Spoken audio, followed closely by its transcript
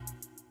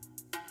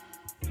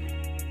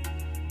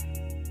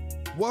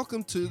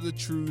Welcome to the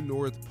True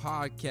North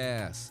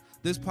Podcast.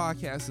 This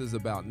podcast is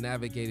about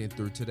navigating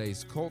through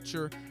today's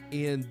culture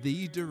in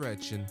the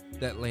direction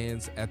that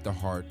lands at the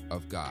heart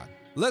of God.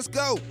 Let's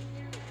go!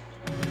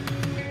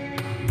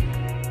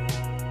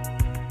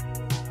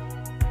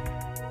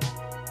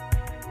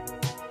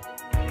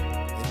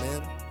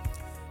 Amen.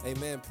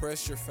 Amen.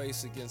 Press your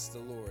face against the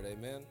Lord.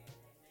 Amen.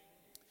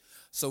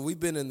 So we've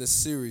been in this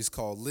series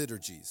called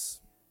Liturgies.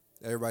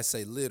 Everybody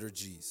say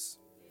Liturgies.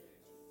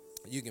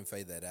 You can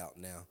fade that out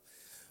now.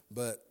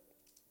 But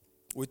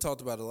we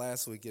talked about it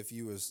last week. If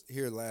you was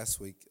here last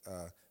week,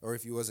 or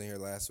if you wasn't here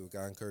last week,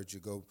 I encourage you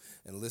to go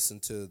and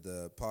listen to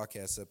the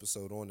podcast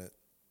episode on it.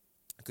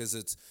 Because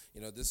it's,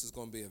 this is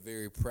going to be a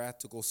very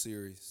practical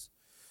series.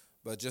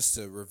 But just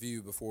to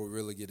review before we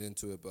really get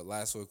into it, but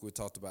last week we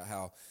talked about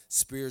how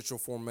spiritual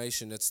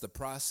formation, it's the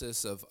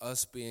process of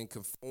us being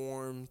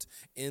conformed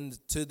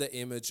into the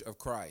image of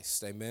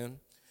Christ. Amen.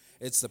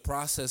 It's the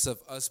process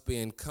of us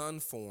being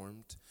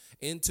conformed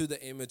into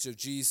the image of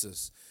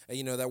Jesus.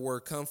 And that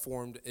word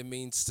conformed, it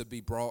means to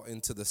be brought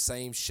into the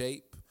same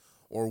shape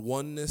or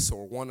oneness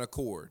or one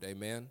accord.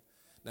 Amen.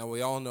 Now,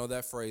 we all know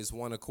that phrase,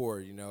 one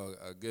accord,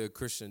 a good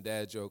Christian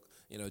dad joke.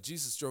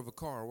 Jesus drove a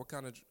car. What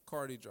kind of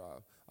car did he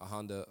drive? A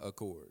Honda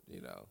Accord,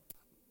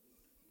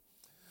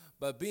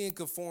 But being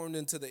conformed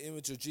into the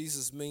image of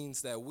Jesus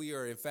means that we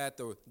are, in fact,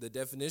 the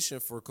definition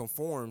for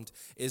conformed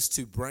is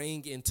to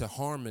bring into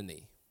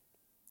harmony.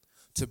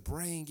 To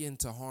bring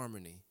into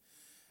harmony.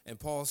 And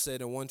Paul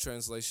said in one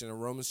translation in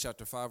Romans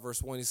chapter 5,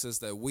 verse 1, he says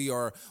that we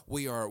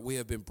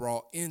have been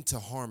brought into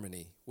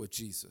harmony with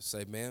Jesus.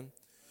 Amen.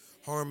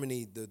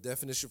 Harmony, the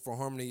definition for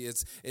harmony,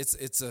 it's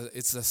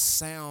a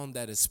sound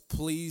that is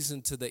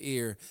pleasing to the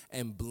ear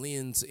and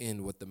blends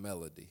in with the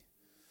melody.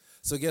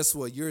 So guess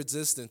what? Your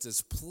existence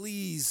is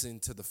pleasing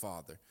to the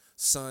Father,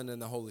 Son,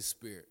 and the Holy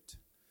Spirit.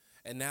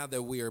 And now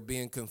that we are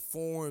being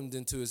conformed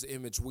into his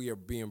image, we are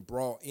being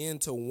brought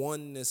into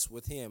oneness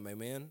with him.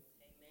 Amen?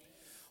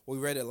 We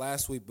read it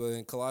last week, but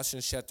in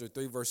Colossians chapter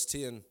 3, verse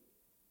 10,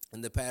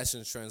 in the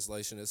Passion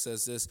Translation, it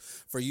says this: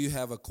 for you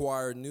have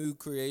acquired new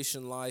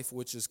creation life,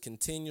 which is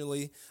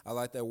continually, I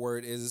like that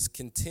word, is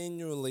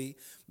continually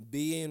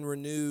being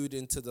renewed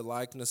into the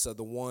likeness of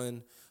the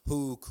one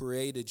who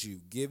created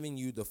you, giving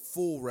you the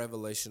full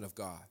revelation of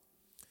God.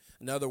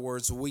 In other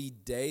words, we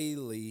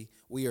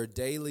are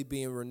daily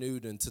being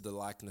renewed into the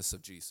likeness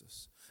of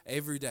Jesus.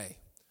 Every day.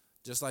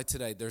 Just like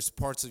today, there's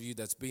parts of you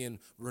that's being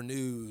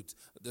renewed.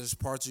 There's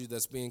parts of you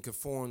that's being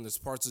conformed. There's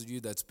parts of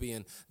you that's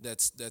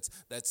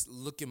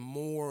looking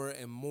more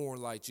and more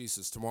like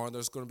Jesus. Tomorrow,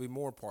 there's going to be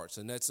more parts,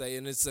 and it's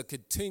a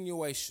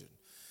continuation.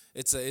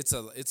 It's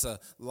a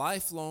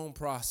lifelong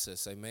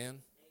process.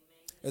 Amen.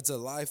 It's a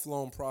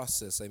lifelong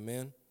process.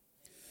 Amen.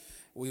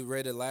 We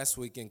read it last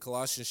week in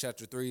Colossians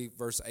chapter 3,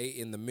 verse 8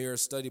 in the Mirror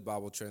Study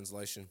Bible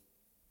translation.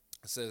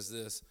 It says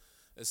this.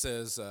 It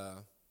says,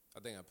 I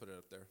think I put it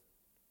up there.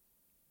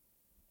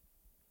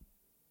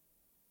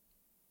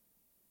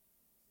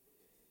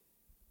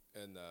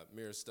 In the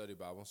Mirror Study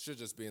Bible. Should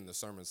just be in the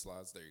sermon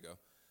slides. There you go.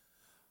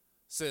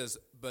 Says,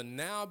 but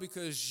now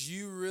because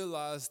you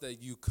realize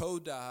that you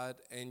co-died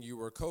and you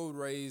were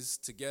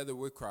co-raised together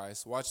with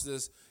Christ, watch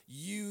this,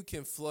 you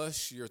can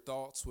flush your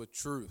thoughts with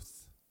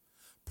truth.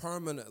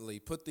 Permanently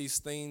put these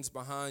things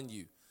behind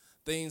you.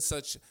 Things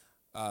such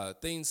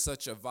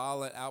a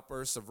violent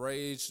outburst of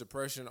rage,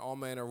 depression, all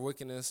manner of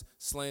wickedness,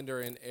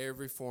 slander, and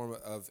every form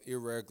of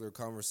irregular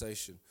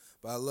conversation.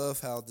 But I love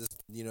how this,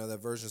 that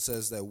version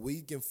says that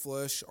we can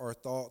flush our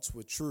thoughts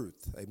with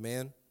truth.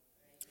 Amen.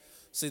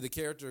 See, the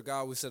character of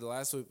God, we said it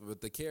last week,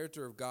 but the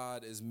character of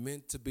God is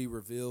meant to be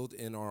revealed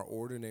in our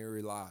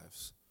ordinary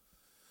lives.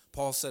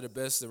 Paul said it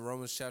best in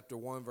Romans chapter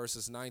 1,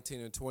 verses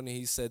 19 and 20.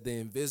 He said the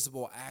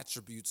invisible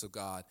attributes of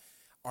God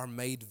are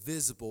made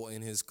visible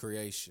in his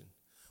creation,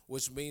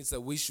 which means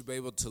that we should be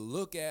able to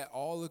look at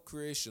all of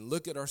creation,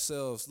 look at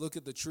ourselves, look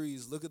at the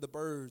trees, look at the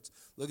birds,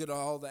 look at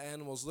all the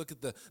animals, look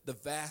at the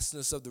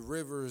vastness of the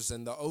rivers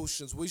and the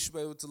oceans. We should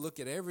be able to look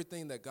at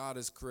everything that God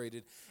has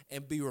created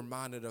and be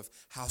reminded of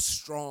how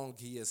strong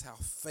he is, how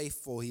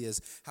faithful he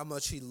is, how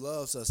much he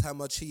loves us, how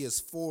much he is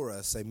for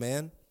us.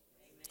 Amen?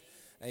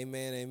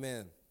 Amen,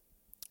 amen.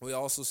 We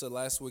also said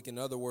last week, in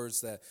other words,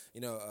 that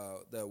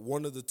that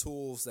one of the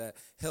tools that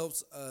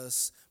helps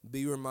us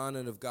be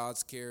reminded of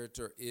God's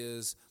character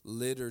is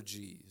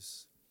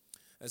liturgies.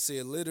 And see,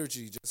 a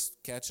liturgy,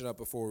 just catching up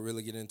before we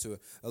really get into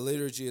it, a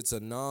liturgy, it's a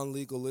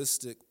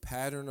non-legalistic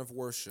pattern of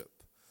worship,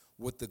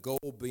 with the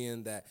goal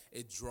being that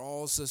it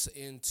draws us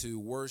into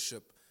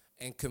worship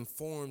and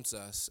conforms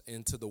us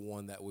into the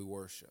one that we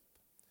worship.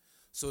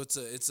 So it's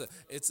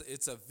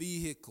a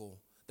vehicle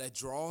that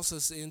draws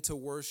us into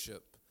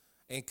worship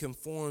and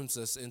conforms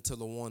us into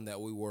the one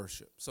that we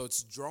worship. So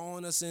it's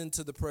drawing us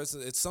into the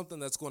presence. It's something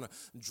that's going to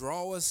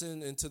draw us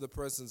into the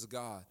presence of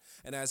God.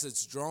 And as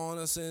it's drawing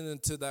us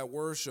into that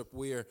worship,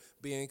 we are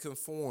being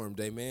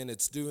conformed. Amen.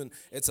 It's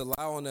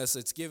allowing us,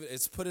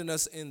 it's putting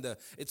us in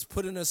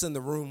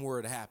the room where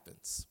it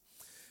happens.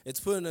 It's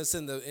putting us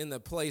in the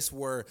place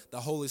where the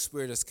Holy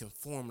Spirit is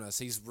conforming us.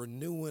 He's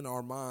renewing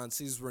our minds.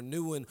 He's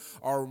renewing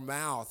our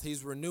mouth.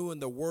 He's renewing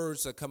the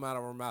words that come out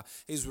of our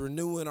mouth. He's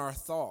renewing our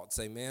thoughts.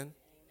 Amen.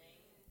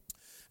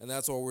 And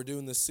that's why we're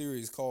doing this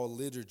series called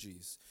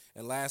Liturgies.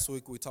 And last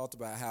week we talked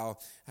about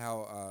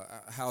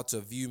how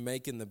to view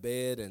making the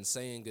bed and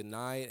saying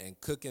goodnight and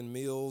cooking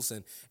meals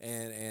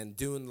and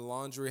doing the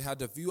laundry, how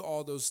to view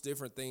all those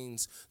different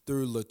things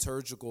through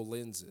liturgical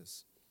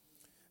lenses.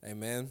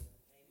 Amen.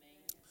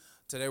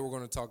 Today we're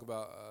going to talk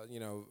about,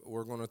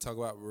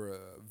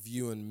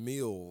 viewing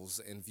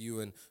meals and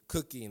viewing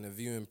cooking and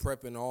viewing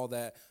prepping, all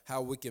that,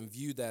 how we can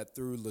view that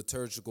through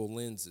liturgical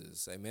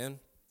lenses. Amen.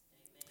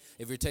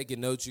 If you're taking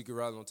notes, you can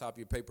write on top of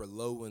your paper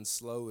low and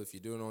slow. If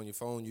you're doing it on your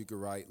phone, you can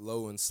write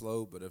low and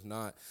slow. But if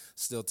not,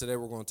 still today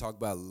we're going to talk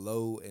about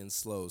low and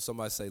slow.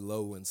 Somebody say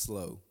low and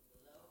slow.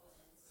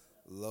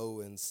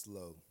 Low and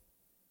slow.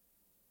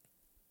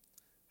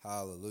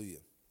 Hallelujah.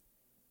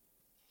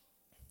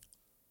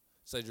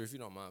 Cedric, if you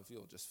don't mind, if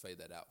you'll just fade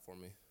that out for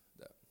me.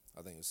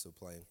 I think it's still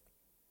playing.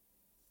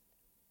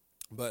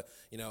 But,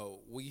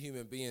 we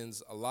human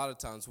beings, a lot of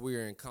times we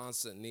are in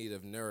constant need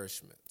of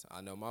nourishment.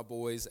 I know my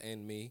boys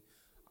and me,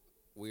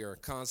 we are in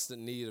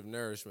constant need of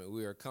nourishment.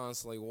 We are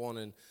constantly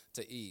wanting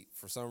to eat.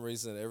 For some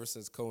reason, ever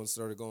since Cohen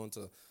started going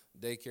to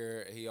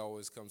daycare, he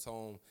always comes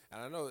home.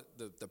 And I know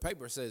the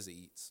paper says he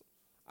eats.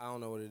 I don't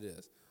know what it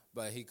is.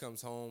 But he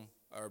comes home,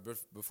 or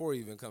before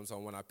he even comes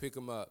home, when I pick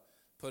him up,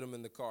 put him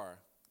in the car,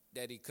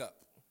 Daddy, cup.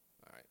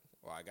 All right,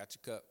 well, I got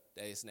your cup,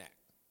 Daddy, snack.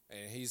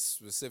 And he's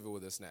specific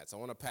with his snacks. I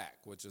want a pack,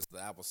 which is the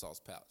applesauce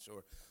pouch,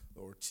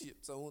 or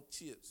chips. I want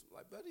chips.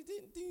 Like, buddy,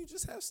 didn't you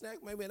just have snack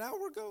maybe an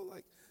hour ago?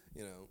 Like,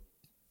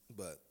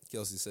 But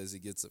Kelsey says he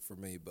gets it for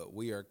me. But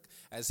we are,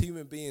 as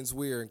human beings,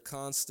 we are in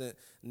constant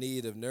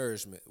need of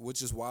nourishment,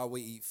 which is why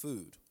we eat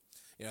food.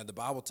 The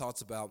Bible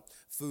talks about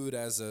food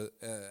as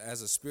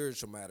a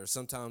spiritual matter.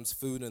 Sometimes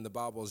food in the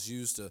Bible is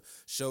used to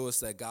show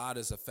us that God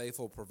is a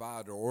faithful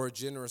provider or a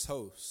generous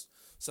host.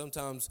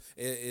 Sometimes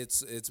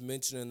it's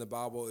mentioned in the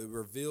Bible. It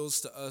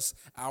reveals to us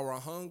our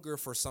hunger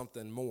for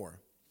something more.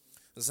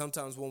 And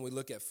sometimes when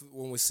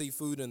we see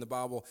food in the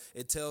Bible,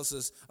 it tells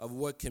us of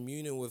what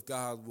communion with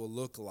God will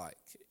look like.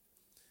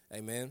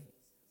 Amen.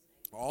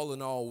 All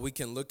in all, we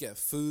can look at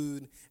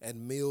food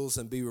and meals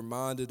and be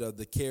reminded of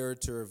the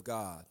character of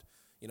God.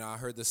 I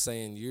heard this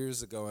saying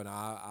years ago, and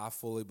I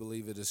fully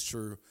believe it is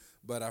true.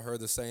 But I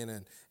heard the saying,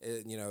 and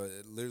it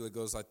literally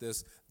goes like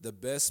this: the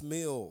best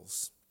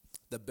meals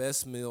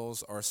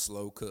are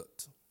slow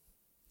cooked.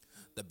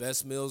 The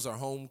best meals are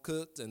home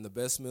cooked, and the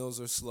best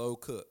meals are slow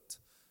cooked.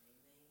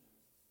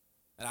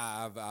 And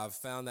I've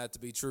found that to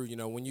be true.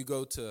 When you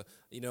go to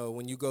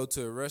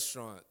a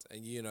restaurant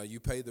and you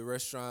pay the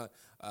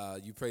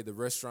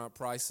restaurant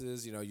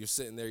prices. You're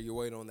sitting there, you're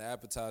waiting on the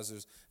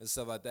appetizers and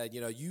stuff like that.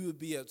 You would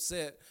be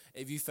upset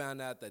if you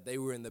found out that they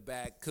were in the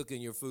back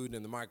cooking your food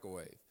in the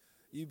microwave.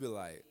 You'd be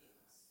like,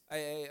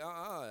 hey,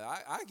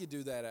 I could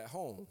do that at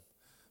home.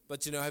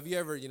 But, have you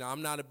ever,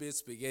 I'm not a big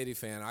spaghetti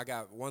fan.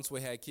 Once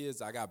we had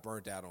kids, I got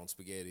burnt out on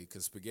spaghetti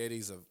because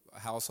spaghetti's a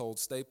household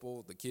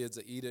staple. The kids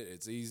will eat it.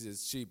 It's easy.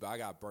 It's cheap. I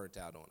got burnt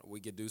out on it. We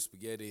could do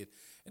spaghetti,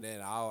 and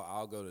then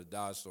I'll go to the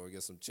Dodge store and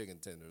get some chicken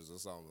tenders or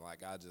something.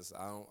 Like, I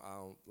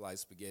don't like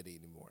spaghetti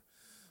anymore.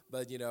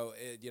 But,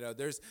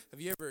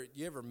 have you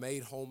ever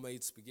made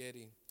homemade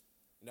spaghetti?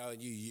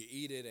 And you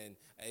eat it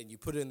and you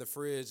put it in the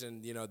fridge,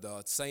 and,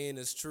 the saying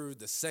is true.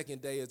 The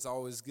second day, it's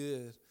always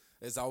good.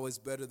 It's always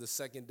better the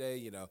second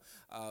day,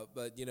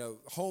 But,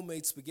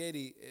 homemade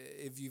spaghetti,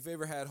 if you've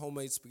ever had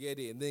homemade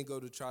spaghetti and then go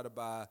to try to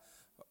buy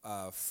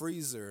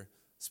freezer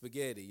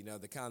spaghetti,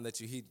 the kind that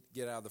you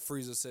get out of the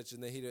freezer section,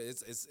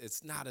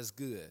 it's not as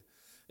good.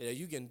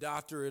 You can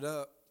doctor it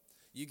up.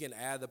 You can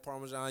add the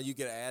Parmesan. You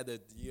can add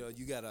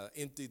you got to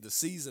empty the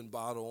seasoned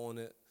bottle on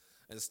it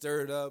and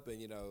stir it up.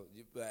 And,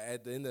 but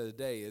at the end of the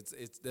day,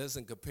 it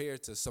doesn't compare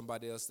to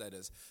somebody else that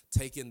has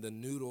taken the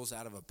noodles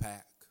out of a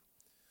pack.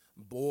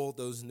 Boil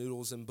those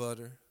noodles in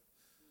butter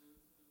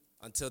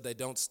until they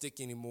don't stick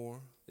anymore.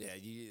 Yeah,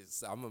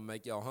 I'm gonna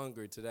make y'all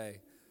hungry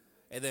today.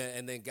 And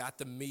then got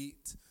the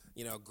meat,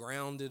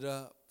 ground it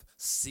up,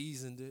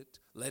 seasoned it,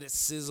 let it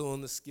sizzle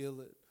in the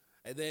skillet.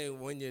 And then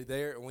when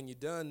you're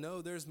done,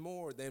 no, there's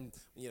more. Then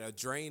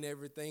drain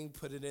everything,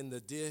 put it in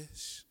the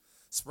dish,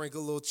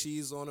 sprinkle a little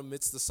cheese on it,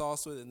 mix the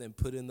sauce with it, and then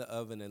put it in the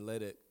oven and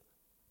let it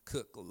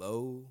cook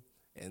low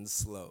and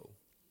slow.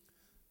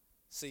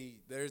 See,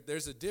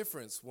 there's a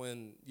difference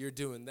when you're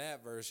doing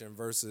that version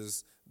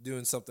versus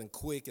doing something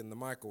quick in the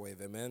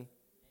microwave, amen?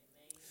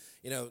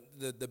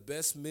 The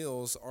best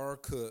meals are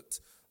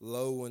cooked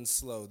low and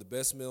slow. The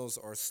best meals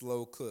are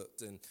slow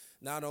cooked. And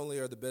not only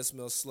are the best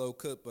meals slow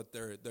cooked, but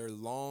they're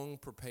long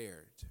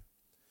prepared.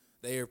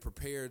 They are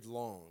prepared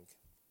long.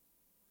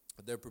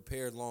 They're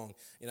prepared long.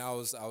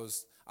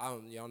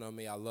 Y'all know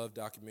me, I love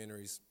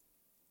documentaries.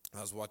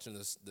 I was watching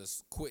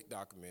this quick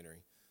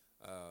documentary.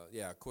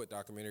 Quick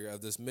documentary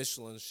of this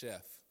Michelin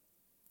chef.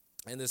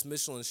 And this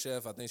Michelin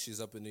chef, I think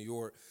she's up in New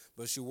York,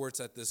 but she works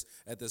at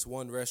this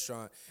one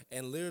restaurant.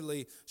 And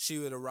literally, she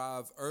would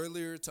arrive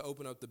earlier to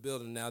open up the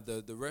building. Now,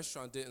 the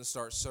restaurant didn't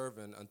start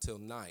serving until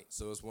night,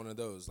 so it was one of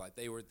those. Like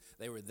they were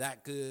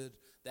that good,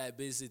 that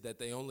busy that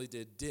they only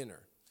did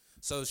dinner.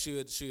 So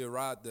she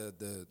arrived.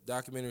 The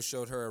documentary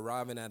showed her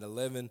arriving at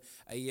 11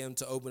 a.m.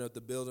 to open up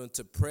the building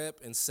to prep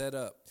and set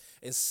up.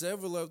 And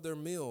several of their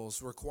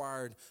meals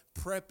required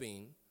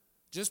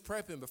just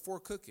prepping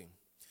before cooking.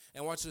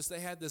 And watch this, they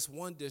had this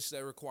one dish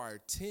that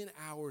required 10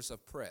 hours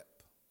of prep.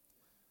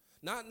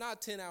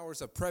 Not 10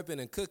 hours of prepping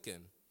and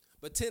cooking,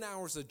 but 10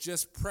 hours of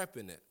just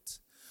prepping it.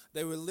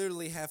 They would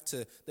literally have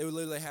to, they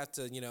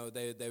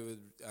would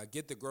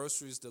get the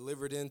groceries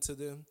delivered into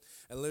them.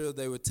 And literally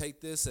they would take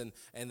this and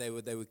they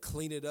would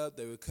clean it up,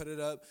 they would cut it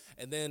up.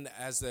 And then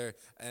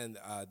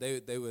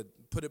they would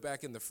put it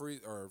back in the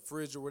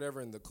fridge or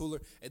whatever in the cooler.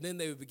 And then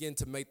they would begin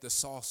to make the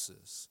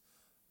sauces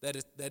that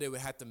it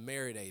would have to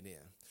marinate in.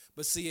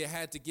 But see, it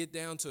had to get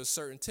down to a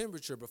certain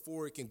temperature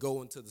before it can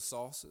go into the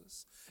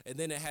sauces. And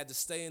then it had to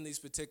stay in these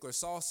particular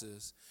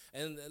sauces.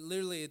 And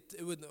literally,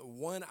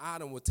 one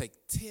item would take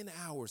 10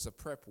 hours of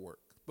prep work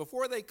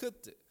before they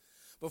cooked it,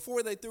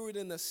 before they threw it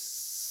in the...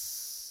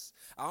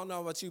 I don't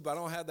know about you, but I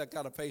don't have that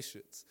kind of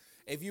patience.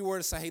 If you were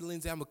to say, hey,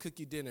 Lindsey, I'm going to cook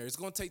you dinner, it's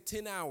going to take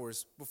 10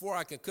 hours before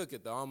I can cook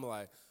it, though. I'm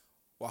like,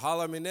 well,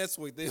 holler at me next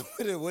week then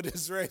when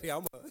it's ready.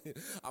 I'm going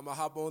to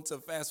hop on to a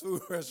fast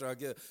food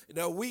restaurant.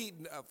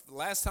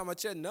 Last time I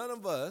checked, none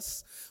of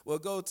us will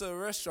go to a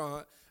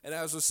restaurant, and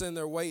as we're sitting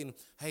there waiting,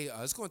 hey,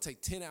 it's going to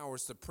take 10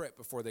 hours to prep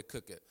before they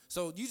cook it.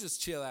 So you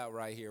just chill out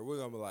right here. We're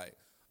going to be like,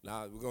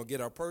 nah, we're going to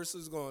get our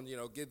purses, going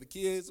to, get the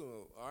kids.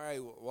 All right,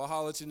 we'll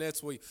holler at you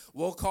next week.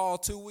 We'll call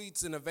 2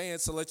 weeks in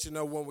advance to let you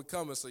know when we're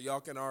coming so y'all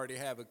can already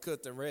have it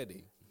cooked and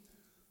ready.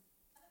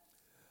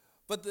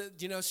 But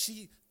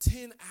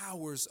 10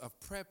 hours of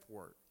prep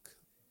work.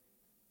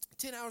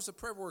 10 hours of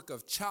prep work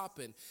of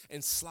chopping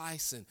and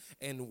slicing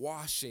and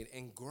washing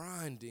and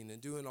grinding and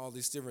doing all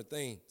these different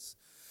things.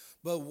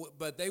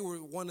 But they were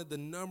one of the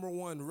number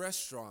one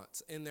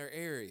restaurants in their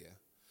area.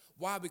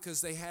 Why?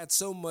 Because they had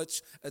so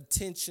much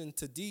attention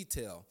to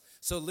detail.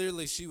 So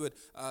literally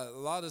a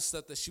lot of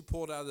stuff that she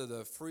pulled out of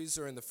the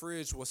freezer and the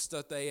fridge was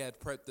stuff they had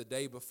prepped the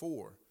day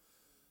before.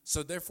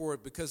 So therefore,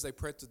 because they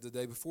prepped it the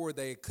day before,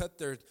 they cut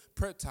their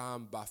prep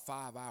time by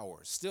 5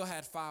 hours. Still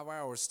had 5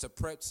 hours to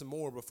prep some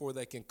more before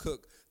they can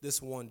cook this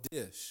one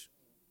dish.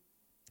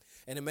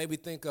 And it made me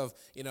think of,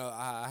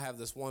 I have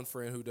this one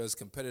friend who does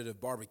competitive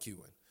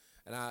barbecuing.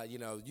 And I,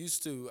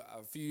 used to,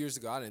 a few years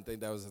ago, I didn't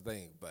think that was a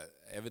thing, but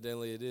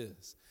evidently it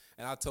is.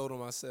 And I told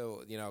him, I said,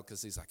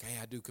 because he's like, hey,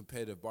 I do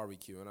competitive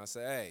barbecue. And I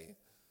said, hey,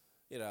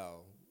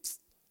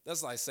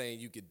 that's like saying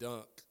you could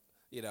dunk.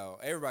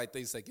 Everybody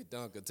thinks they can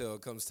dunk until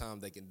it comes time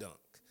they can dunk.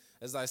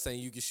 It's like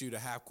saying you can shoot a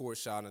half-court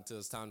shot until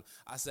it's time.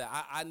 I said,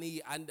 I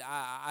need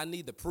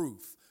the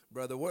proof,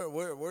 brother.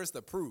 Where's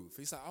the proof?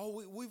 He's like,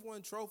 oh, we've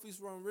won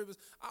trophies, won ribbons.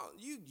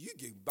 You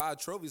can buy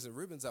trophies and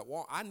ribbons at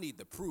Walmart. I need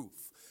the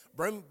proof.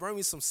 Bring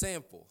me some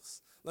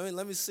samples.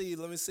 Let me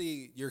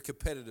see your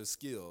competitive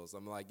skills.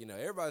 I'm like,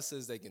 everybody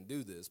says they can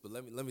do this, but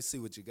let me see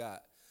what you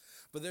got.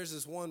 But there's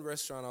this one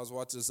restaurant, I was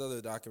watching this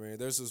other documentary,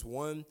 there's this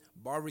one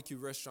barbecue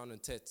restaurant in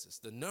Texas,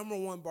 the number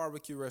one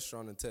barbecue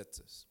restaurant in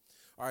Texas.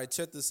 All right,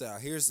 check this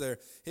out. Here's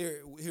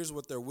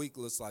what their week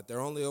looks like. They're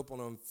only open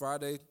on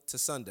Friday to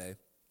Sunday.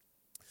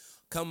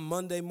 Come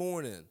Monday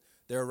morning,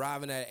 they're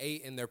arriving at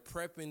 8 and they're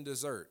prepping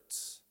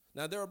desserts.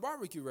 Now, they're a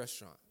barbecue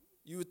restaurant.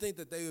 You would think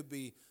that they would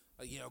be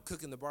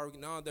cooking the barbecue.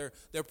 No, they're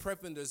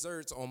prepping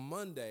desserts on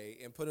Monday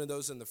and putting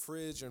those in the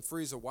fridge and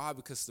freezer. Why?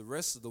 Because the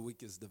rest of the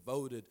week is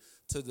devoted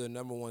to the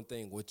number one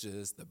thing, which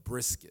is the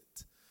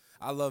brisket.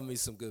 I love me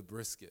some good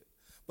brisket.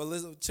 But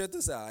listen, check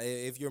this out.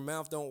 If your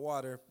mouth don't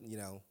water,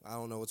 I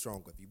don't know what's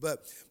wrong with you.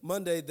 But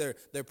Monday, they're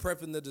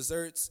prepping the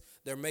desserts.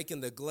 They're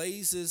making the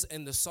glazes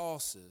and the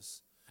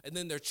sauces. And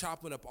then they're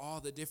chopping up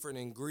all the different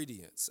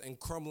ingredients and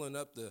crumbling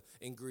up the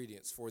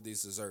ingredients for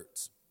these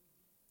desserts.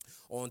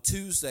 On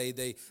Tuesday,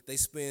 they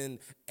spend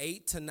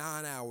 8 to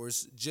 9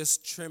 hours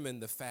just trimming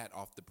the fat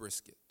off the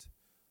brisket.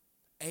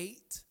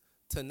 8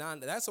 to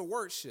 9, that's a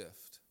work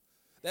shift.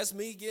 That's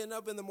me getting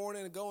up in the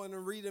morning and going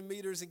and reading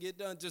meters and get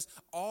done just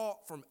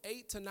all from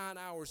 8 to 9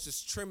 hours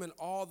just trimming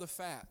all the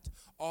fat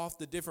off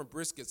the different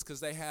briskets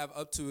because they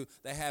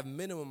have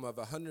minimum of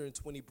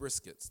 120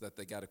 briskets that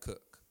they got to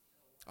cook.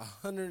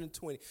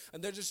 120,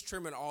 and they're just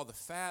trimming all the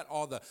fat,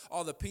 all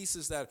the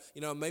pieces that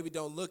maybe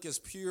don't look as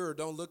pure or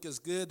don't look as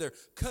good. They're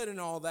cutting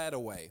all that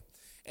away,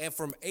 and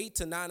from 8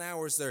 to 9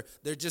 hours,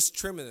 they're just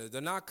trimming it.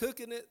 They're not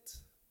cooking it,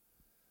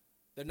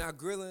 they're not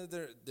grilling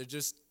it. They're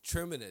just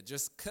trimming it,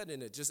 just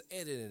cutting it, just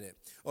editing it.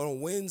 On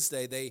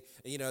Wednesday,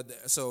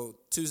 so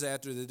Tuesday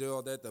after they do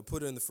all that, they'll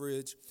put it in the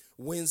fridge.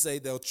 Wednesday,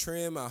 they'll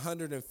trim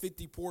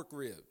 150 pork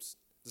ribs.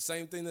 The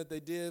same thing that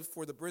they did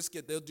for the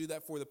brisket, they'll do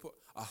that for the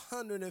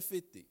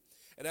 150.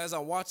 And as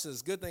I'm watching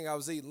this, good thing I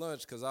was eating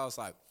lunch because I was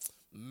like,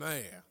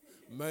 man,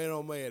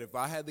 oh man, if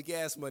I had the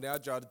gas money,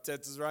 I'd drive to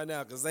Texas right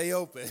now because they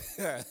open.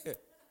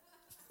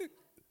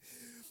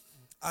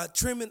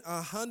 trimming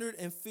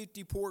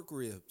 150 pork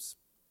ribs.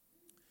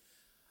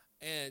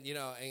 And,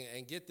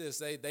 and get this,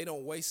 they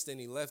don't waste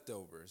any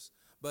leftovers.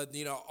 But,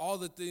 all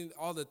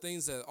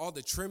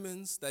the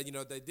trimmings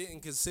that, they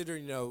didn't consider,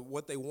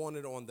 what they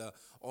wanted on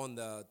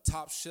the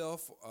top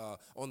shelf,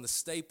 on the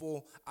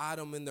staple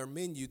item in their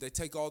menu. They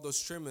take all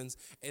those trimmings,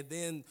 and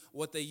then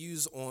what they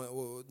use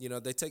on,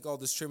 they take all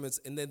those trimmings,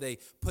 and then they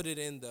put it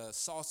in the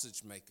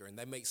sausage maker, and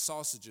they make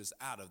sausages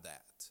out of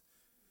that.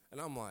 And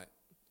I'm like,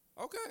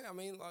 okay,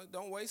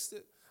 don't waste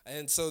it.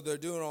 And so they're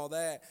doing all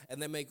that,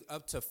 and they make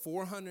up to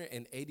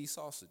 480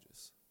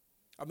 sausages.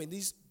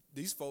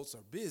 These folks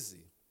are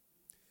busy.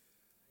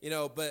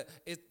 But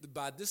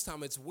by this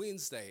time it's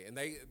Wednesday, and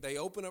they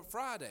open up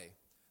Friday.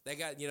 They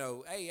got,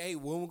 hey,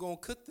 when we going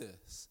to cook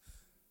this?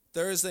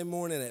 Thursday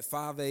morning at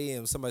 5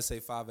 a.m. Somebody say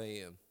 5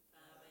 a.m.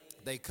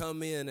 They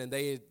come in, and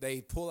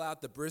they pull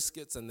out the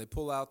briskets, and they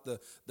pull out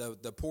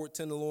the pork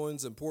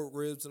tenderloins and pork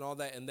ribs and all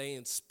that, and they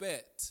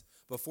inspect.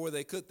 Before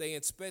they cook, they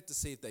inspect to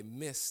see if they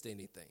missed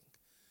anything.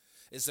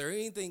 Is there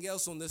anything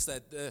else on this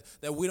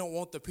that we don't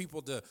want the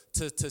people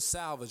to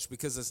salvage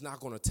because it's not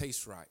going to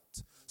taste right?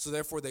 So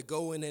therefore, they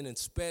go in and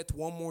inspect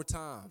one more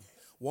time,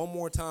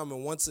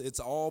 and once it's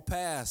all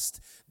passed,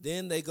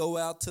 then they go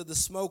out to the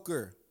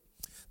smoker.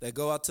 They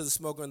go out to the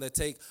smoker, and they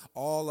take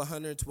all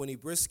 120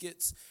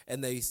 briskets,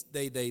 and they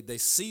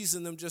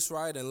season them just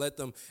right, and let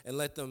them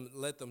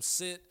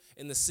sit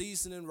in the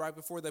seasoning right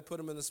before they put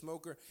them in the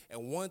smoker.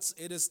 And once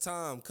it is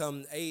time,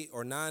 come 8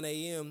 or 9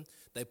 a.m.,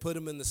 they put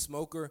them in the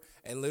smoker,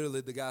 and literally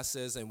the guy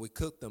says, and we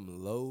cook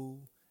them low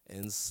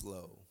and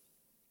slow.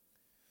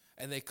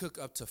 And they cook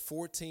up to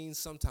 14,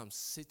 sometimes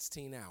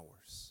 16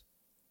 hours.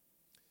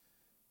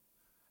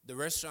 The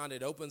restaurant,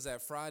 it opens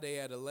that Friday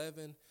at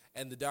 11,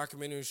 and the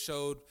documentary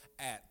showed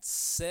at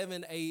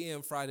 7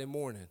 a.m. Friday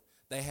morning,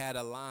 they had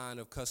a line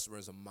of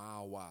customers a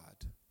mile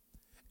wide.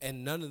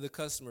 And none of the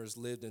customers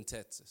lived in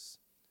Texas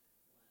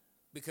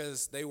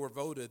because they were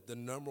voted the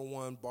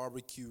 #1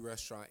 barbecue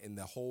restaurant in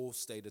the whole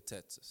state of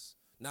Texas.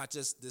 Not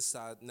just this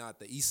side, not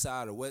the east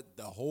side or what,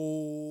 the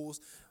whole,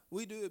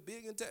 we do it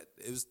big in Texas.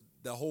 It was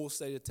the whole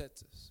state of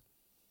Texas.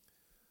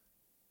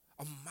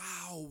 A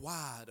mile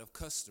wide of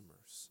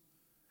customers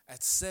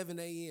at 7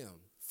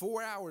 a.m.,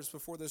 4 hours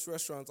before this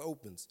restaurant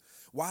opens.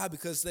 Why?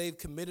 Because they've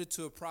committed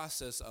to a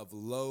process of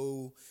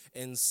low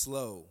and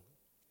slow.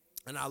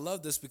 And I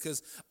love this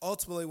because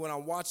ultimately when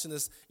I'm watching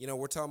this,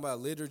 we're talking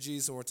about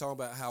liturgies, and we're talking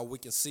about how we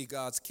can see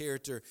God's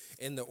character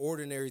in the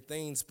ordinary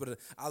things. But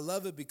I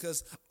love it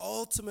because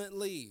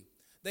ultimately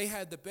they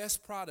had the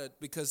best product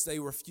because they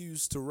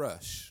refused to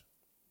rush.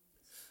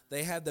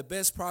 They had the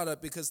best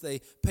product because they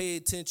pay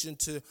attention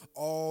to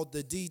all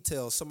the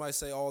details. Somebody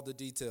say all the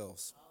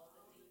details.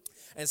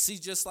 And see,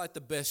 just like the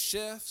best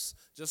chefs,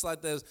 just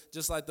like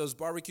those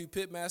barbecue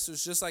pit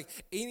masters, just like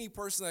any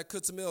person that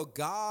cooks a meal,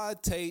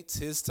 God takes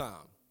his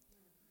time.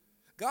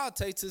 God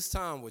takes his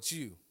time with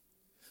you.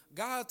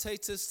 God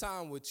takes his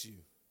time with you.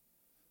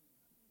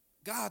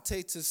 God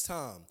takes his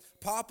time.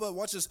 Papa,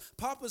 watch this.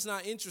 Papa's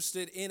not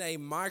interested in a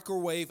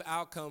microwave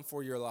outcome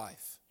for your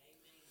life.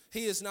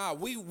 He is not.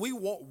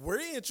 We're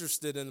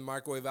interested in the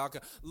microwave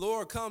outcome.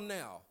 Lord, come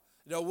now.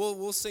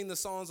 We'll sing the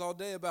songs all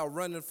day about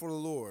running for the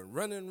Lord,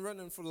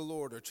 running for the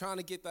Lord, or trying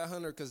to get that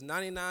 100 because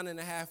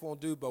 99.5 won't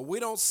do. But we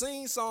don't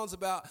sing songs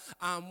about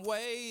I'm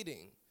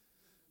waiting.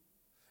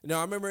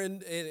 I remember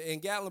in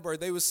Gatlinburg,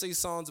 they would sing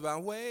songs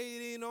about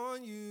waiting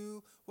on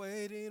you,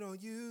 waiting on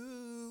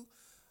you.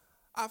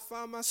 I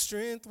find my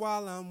strength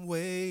while I'm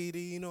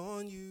waiting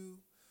on you.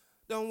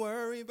 Don't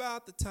worry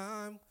about the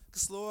time,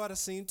 because, Lord, I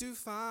seem to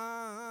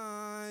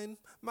find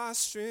my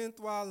strength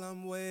while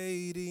I'm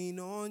waiting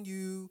on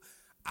you.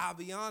 I'll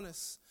be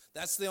honest,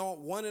 that's the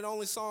one and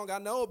only song I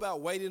know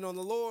about waiting on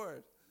the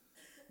Lord.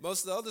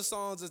 Most of the other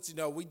songs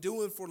that, we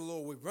doing for the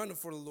Lord, we running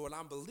for the Lord,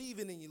 I'm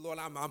believing in you, Lord,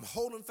 I'm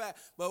holding fast.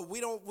 But we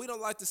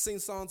don't like to sing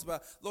songs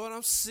about, Lord,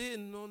 I'm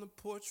sitting on the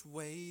porch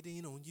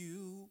waiting on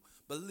you,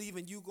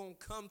 believing you going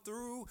to come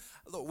through.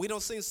 Lord, we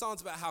don't sing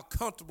songs about how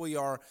comfortable you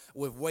are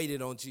with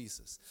waiting on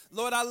Jesus.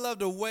 Lord, I love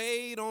to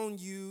wait on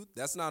you.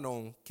 That's not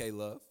on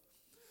K-Love.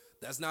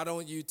 That's not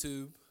on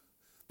YouTube.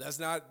 That's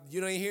not,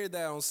 you didn't hear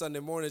that on Sunday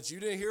mornings.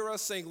 You didn't hear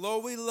us sing,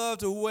 Lord, we love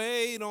to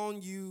wait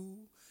on you.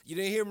 You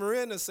didn't hear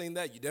Miranda sing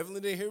that. You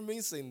definitely didn't hear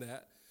me sing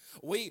that.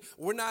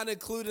 We're not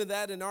including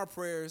that in our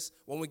prayers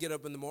when we get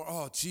up in the morning.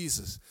 Oh,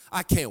 Jesus,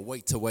 I can't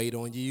wait to wait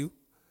on you.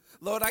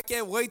 Lord, I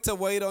can't wait to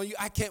wait on you.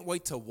 I can't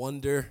wait to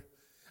wonder.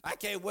 I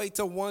can't wait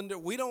to wonder.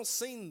 We don't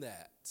sing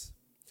that.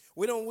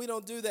 We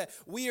don't do that.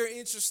 We are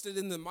interested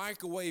in the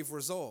microwave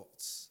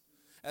results.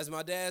 As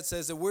my dad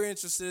says, that we're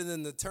interested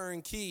in the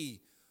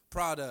turnkey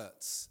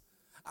products.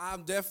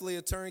 I'm definitely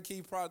a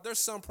turnkey product. There's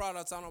some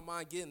products I don't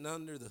mind getting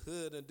under the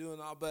hood and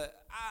doing all, but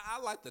I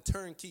like the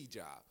turnkey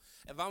job.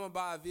 If I'm gonna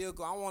buy a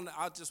vehicle,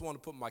 I just want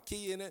to put my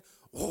key in it.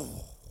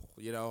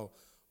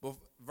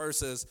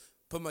 Versus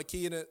put my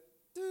key in it,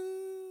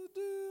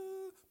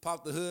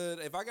 pop the hood.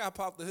 If I gotta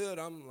pop the hood,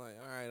 I'm like,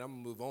 all right, I'm gonna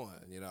move on.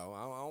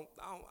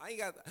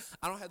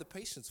 I don't have the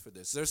patience for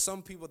this. There's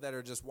some people that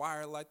are just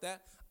wired like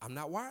that. I'm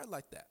not wired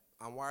like that.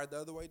 I'm wired the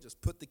other way.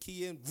 Just put the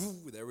key in.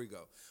 Woo, there we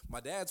go. My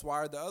dad's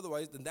wired the other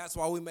way. And that's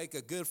why we make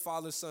a good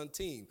father-son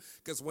team.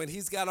 Because when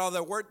he's got all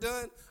that work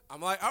done,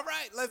 I'm like, all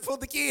right, let's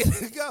put the key in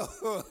and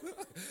go.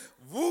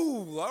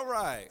 Woo, all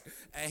right.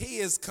 And he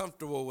is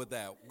comfortable with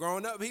that.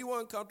 Growing up, he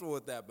wasn't comfortable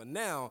with that. But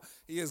now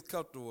he is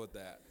comfortable with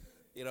that.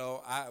 You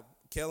know,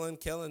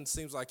 Kellen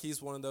seems like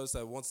he's one of those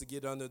that wants to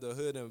get under the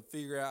hood and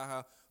figure out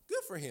how.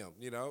 Good for him,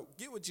 you know.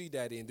 Get with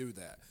G-Daddy and do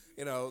that.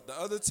 You know, the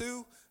other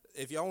two,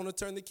 if y'all want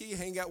to turn the key,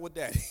 hang out with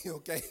Daddy,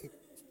 okay?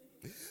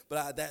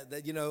 But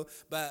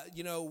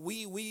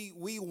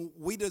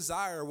we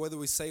desire, whether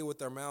we say it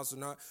with our mouths or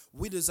not,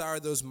 we desire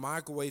those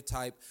microwave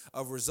type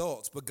of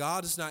results. But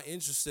God is not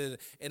interested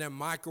in a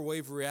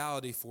microwave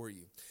reality for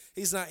you.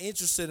 He's not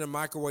interested in a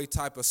microwave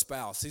type of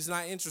spouse. He's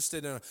not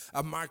interested in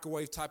a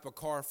microwave type of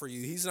car for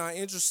you. He's not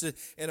interested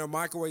in a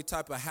microwave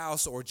type of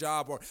house or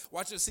job. Or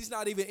watch this, he's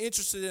not even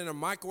interested in a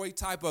microwave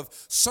type of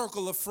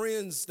circle of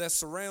friends that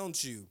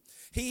surrounds you.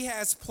 He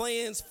has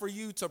plans for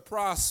you to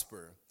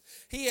prosper.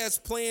 He has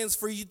plans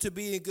for you to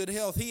be in good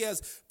health. He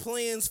has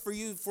plans for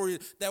you for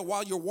that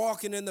while you're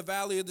walking in the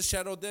valley of the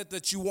shadow of death,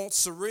 that you won't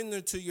surrender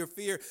to your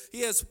fear.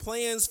 He has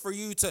plans for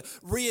you to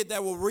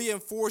that will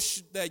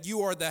reinforce that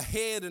you are the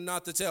head and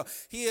not the tail.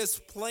 He has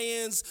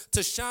plans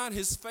to shine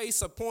his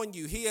face upon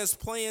you. He has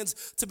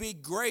plans to be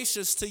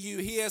gracious to you.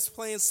 He has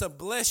plans to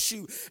bless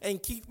you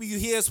and keep you.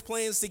 He has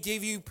plans to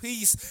give you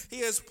peace. He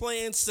has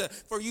plans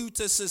for you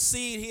to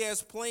succeed. He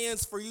has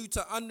plans for you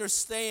to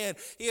understand.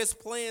 He has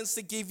plans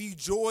to give you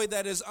joy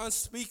that is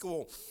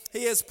unspeakable.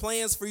 He has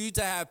plans for you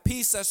to have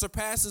peace that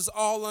surpasses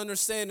all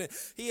understanding.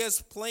 He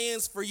has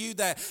plans for you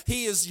that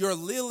he is your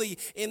lily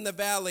in the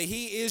valley.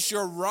 He is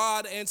your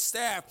rod and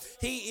staff.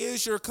 He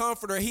is your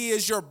comforter. He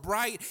is your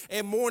bright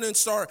and morning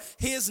star.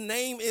 His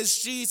name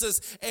is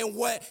Jesus. And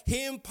what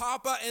him,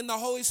 Papa, and the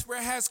Holy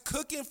Spirit has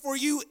cooking for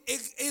you,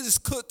 it is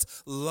cooked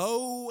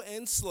low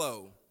and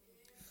slow.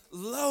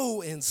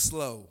 Low and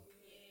slow.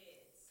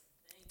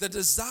 The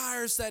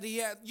desires that he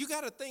had, you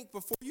got to think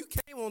before you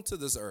came onto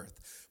this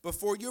earth,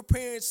 before your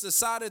parents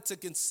decided to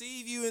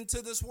conceive you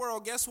into this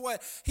world, guess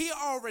what? He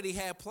already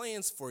had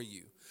plans for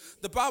you.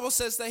 The Bible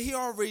says that he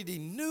already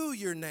knew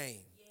your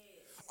name,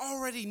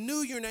 already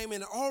knew your name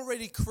and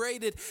already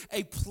created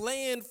a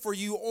plan for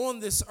you on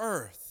this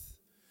earth.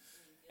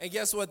 And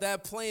guess what?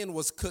 That plan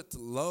was cooked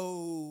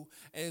low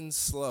and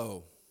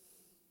slow.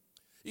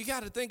 You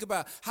got to think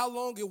about how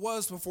long it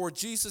was before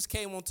Jesus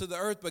came onto the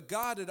earth, but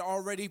God had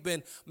already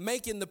been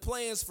making the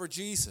plans for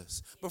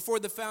Jesus before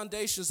the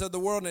foundations of the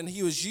world, and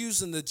he was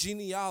using the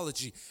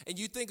genealogy. And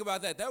you think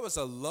about that, that was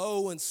a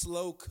low and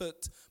slow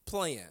cooked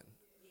plan.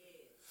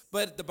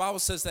 But the Bible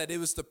says that it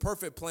was the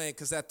perfect plan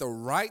because at the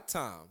right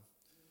time,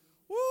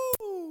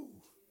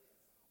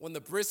 when the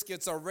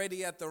briskets are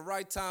ready at the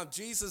right time,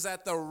 Jesus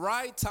at the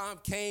right time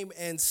came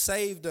and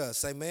saved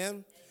us.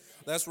 Amen.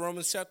 That's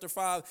Romans chapter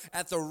 5.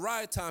 At the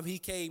right time, he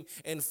came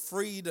and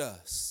freed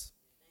us.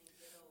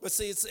 But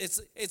see,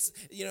 it's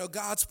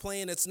God's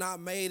plan. It's not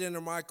made in a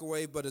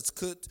microwave, but it's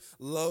cooked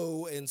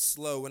low and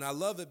slow. And I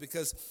love it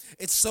because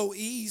it's so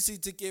easy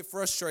to get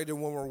frustrated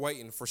when we're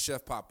waiting for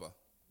Chef Papa.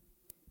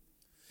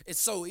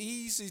 It's so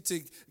easy to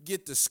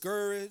get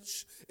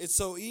discouraged. It's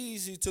so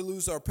easy to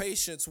lose our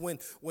patience when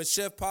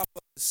Chef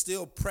Papa is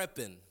still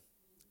prepping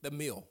the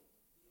meal,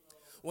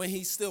 when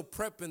he's still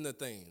prepping the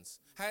things.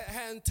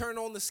 Hadn't turned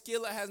on the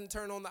skillet, hasn't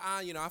turned on the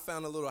eye. I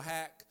found a little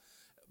hack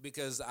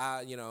because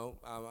I'm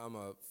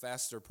a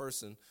faster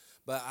person.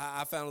 But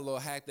I found a little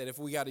hack that if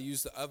we got to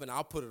use the oven,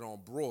 I'll put it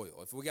on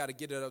broil. If we got to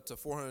get it up to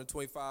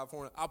 425,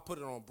 I'll put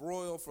it on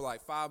broil for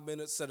like 5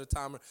 minutes, set a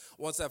timer.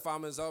 Once that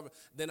 5 minutes is over,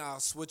 then I'll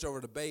switch over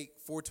to bake,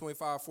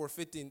 425,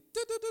 450,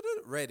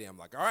 ready. I'm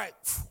like, all right,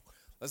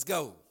 let's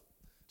go.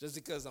 Just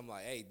because I'm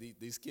like, hey,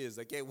 these kids,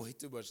 they can't wait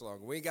too much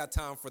longer. We ain't got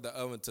time for the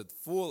oven to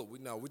full.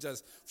 We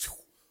just...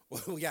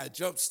 We got to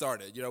jump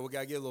start it. We got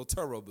to get a little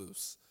turbo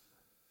boost.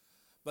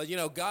 But,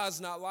 God's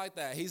not like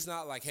that. He's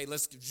not like, hey,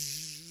 let's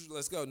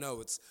go.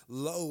 No, it's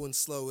low and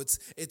slow. He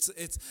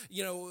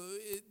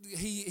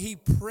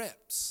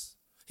preps.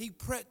 He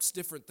preps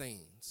different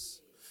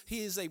things.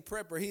 He is a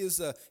prepper. He is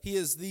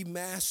the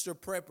master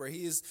prepper.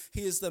 He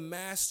is the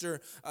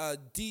master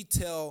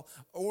detail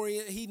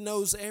orient. He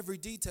knows every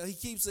detail. He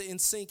keeps it in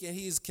sync, and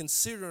he is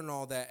considering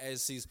all that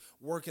as he's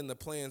working the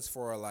plans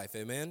for our life.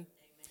 Amen.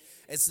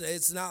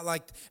 It's not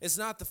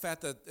the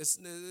fact that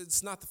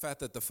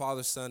the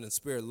Father, Son, and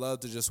Spirit love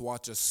to just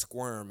watch us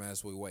squirm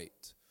as we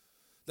wait.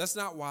 That's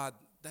not why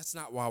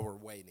we're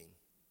waiting.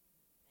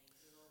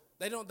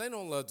 They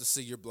don't love to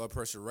see your blood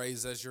pressure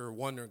raise as you're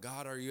wondering,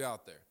 God, are you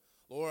out there?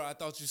 Lord, I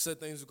thought you said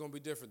things were going to be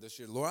different this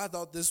year. Lord, I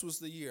thought this was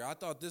the year. I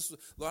thought this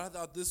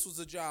was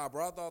a job.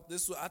 Or I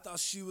thought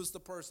she was the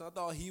person. I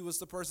thought he was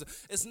the person.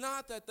 It's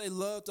not that they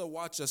love to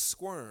watch us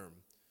squirm.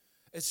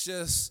 It's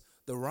just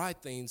the right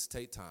things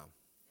take time.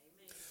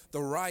 The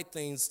right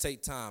things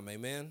take time,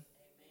 amen?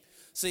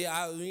 See,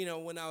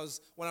 when I was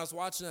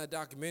watching that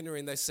documentary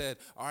and they said,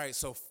 all right,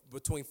 so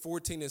between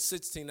 14 and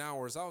 16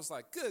 hours, I was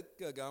like, good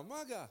God,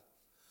 my God.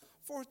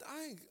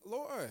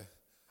 Lord,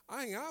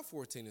 I ain't got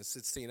 14 and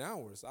 16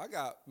 hours. I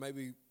got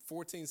maybe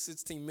 14,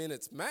 16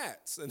 minutes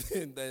max. And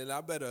then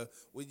I better,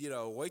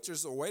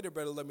 waitress or waiter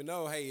better let me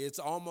know, hey, it's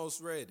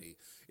almost ready.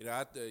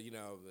 After, in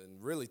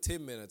really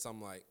 10 minutes,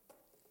 I'm like,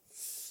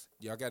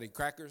 y'all got any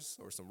crackers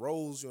or some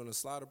rolls? You want a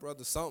slider,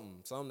 brother?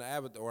 Something to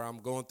add. Or I'm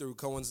going through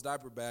Cohen's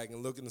diaper bag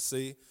and looking to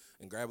see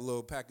and grab a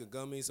little pack of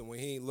gummies. And when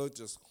he ain't look,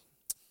 just,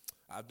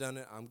 I've done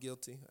it. I'm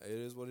guilty. It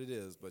is what it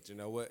is. But you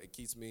know what? It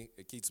keeps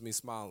me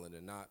smiling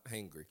and not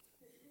hangry.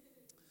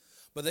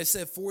 But they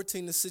said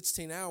 14 to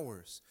 16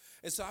 hours.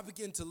 And so I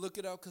began to look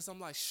it up because I'm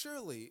like,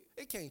 surely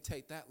it can't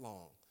take that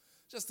long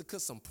just to cook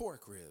some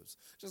pork ribs,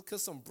 just cook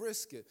some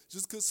brisket,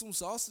 just cook some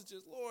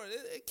sausages. Lord,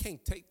 it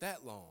can't take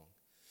that long.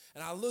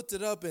 And I looked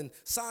it up, and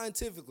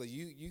scientifically,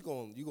 you're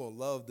gonna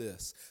love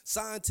this.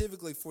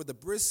 Scientifically, for the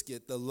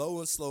brisket, the low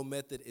and slow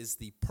method is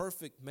the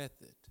perfect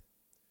method.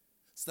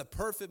 It's the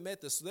perfect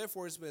method. So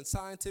therefore, it's been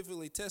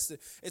scientifically tested.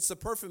 It's the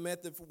perfect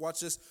method,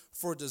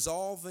 for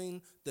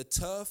dissolving the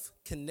tough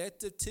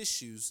connective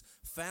tissues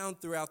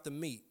found throughout the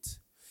meat.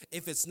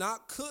 If it's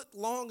not cooked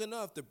long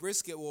enough, the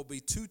brisket will be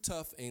too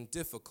tough and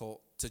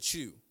difficult to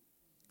chew.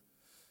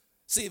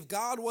 See, if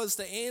God was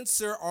to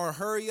answer our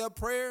hurry-up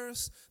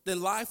prayers,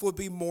 then life would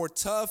be more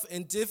tough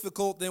and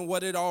difficult than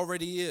what it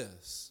already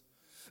is.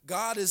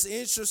 God is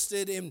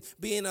interested in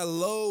being a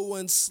low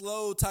and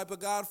slow type of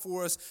God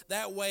for us.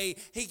 That way,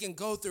 he can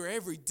go through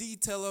every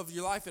detail of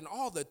your life and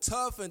all the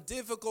tough and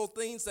difficult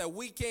things that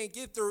we can't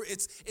get through.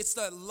 It's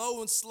the low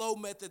and slow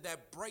method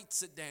that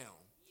breaks it down,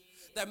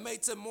 that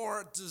makes it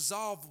more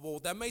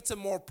dissolvable, that makes it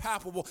more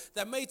palpable,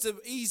 that makes it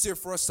easier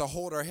for us to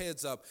hold our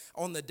heads up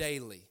on the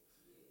daily.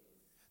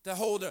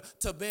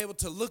 To be able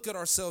to look at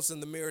ourselves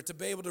in the mirror, to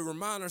be able to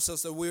remind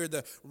ourselves that we're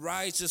the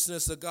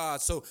righteousness of God.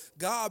 So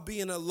God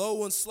being a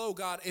low and slow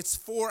God, it's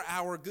for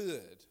our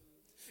good.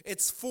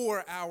 It's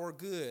for our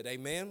good,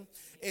 amen?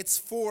 It's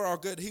for our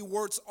good. He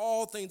works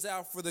all things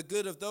out for the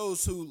good of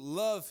those who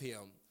love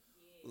him.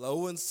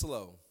 Low and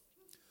slow.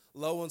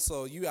 Low and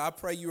slow. I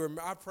pray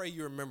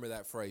you remember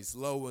that phrase,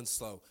 low and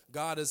slow.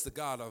 God is the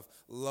God of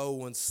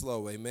low and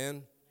slow,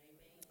 amen?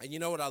 And you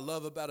know what I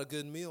love about a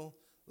good meal?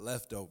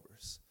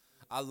 Leftovers.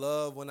 I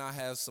love when I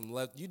have some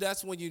left.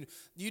 That's when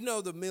you know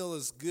the meal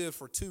is good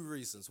for two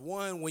reasons.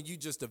 One, when you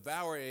just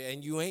devour it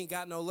and you ain't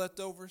got no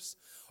leftovers.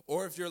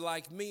 Or if you're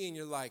like me and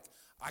you're like,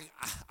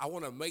 I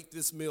want to make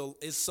this meal.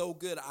 It's so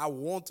good. I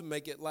want to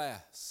make it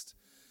last.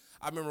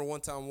 I remember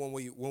one time when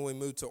we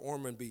moved to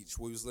Ormond Beach.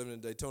 We was living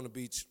in Daytona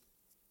Beach.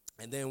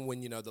 And then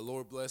when, the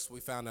Lord blessed, we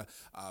found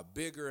a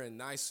bigger and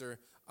nicer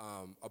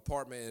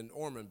apartment in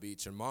Ormond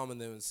Beach, and Mom and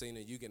them had seen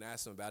it. You can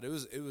ask them about it.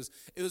 It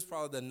was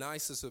probably the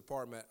nicest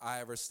apartment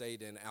I ever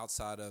stayed in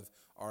outside of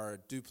our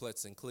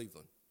duplex in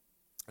Cleveland,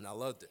 and I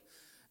loved it.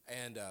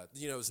 And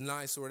it was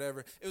nice or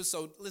whatever. It was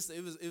so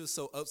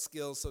so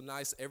upscale, so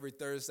nice. Every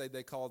Thursday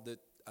they called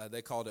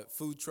it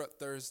Food Truck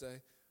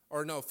Thursday,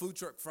 or no, Food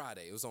Truck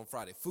Friday. It was on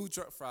Friday, Food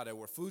Truck Friday,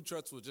 where food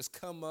trucks would just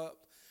come up.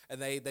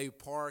 And they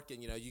park,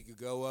 and you could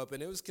go up,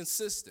 and it was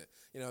consistent.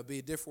 It'd be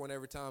a different one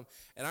every time.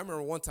 And I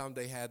remember one time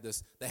they had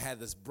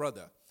this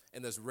brother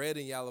in this red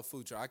and yellow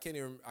food truck. I can't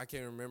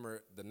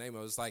remember the name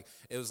of it.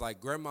 It was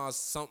like grandma's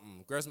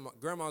something,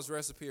 grandma's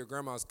recipe or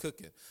grandma's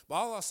cooking. But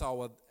all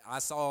I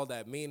saw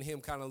that me and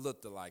him kind of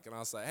looked alike, and I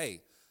was like,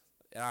 hey.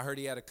 And I heard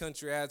he had a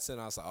country accent.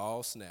 And I was like,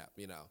 oh snap,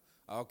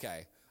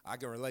 okay. I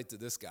can relate to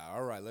this guy.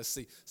 All right, let's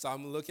see. So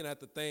I'm looking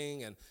at the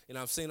thing, and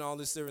I'm seeing all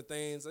these different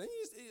things. And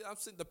I'm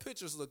seeing the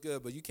pictures look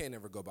good, but you can't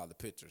ever go by the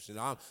pictures.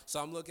 So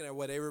I'm looking at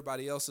what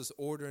everybody else is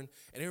ordering,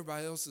 and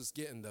everybody else is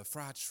getting the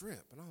fried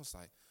shrimp. And I was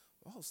like,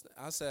 oh,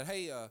 I said,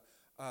 hey,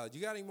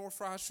 you got any more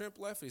fried shrimp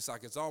left? He's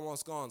like, it's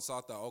almost gone. So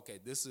I thought, okay,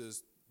 this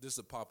is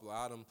a popular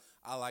item.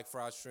 I like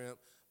fried shrimp,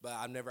 but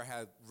I've never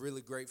had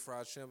really great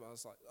fried shrimp. I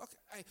was like, okay,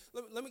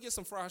 hey, let me get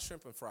some fried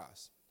shrimp and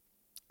fries.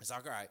 It's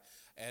like, all right.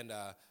 And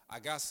I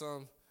got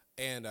some.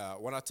 And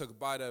when I took a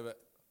bite of it,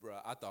 bro,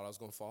 I thought I was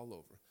going to fall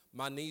over.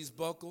 My knees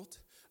buckled.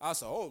 I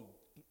said, oh.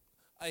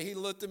 He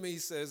looked at me, he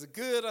says,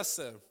 good? I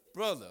said,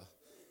 brother,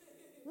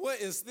 what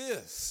is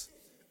this?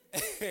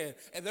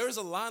 And there was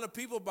a line of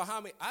people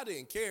behind me. I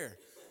didn't care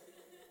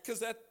because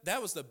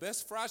that was the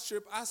best fried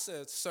shrimp. I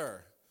said,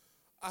 sir,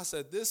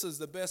 this is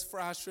the best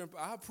fried shrimp.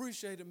 I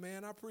appreciate it,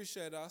 man. I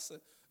appreciate it. I said,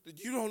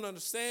 you don't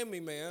understand me,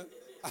 man.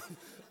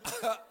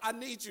 I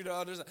need you to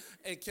understand.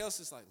 And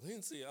Kelsey's like,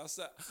 Lindsey, I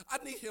said, I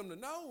need him to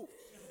know.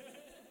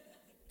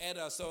 And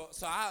so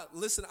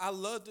I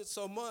loved it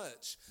so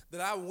much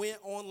that I went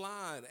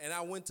online and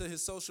I went to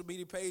his social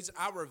media page.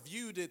 I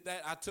reviewed it.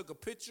 I took a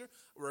picture,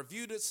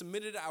 reviewed it,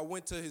 submitted it. I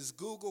went to his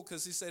Google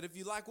because he said, if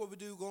you like what we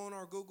do, go on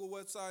our Google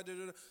website.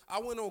 I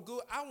went on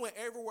Google. I went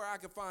everywhere I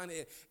could find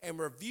it and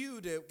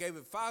reviewed it, gave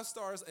it 5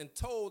 stars, and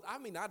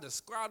I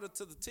described it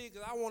to the T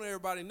because I want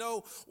everybody to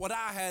know what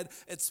I had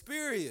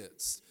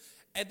experienced.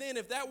 And then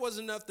if that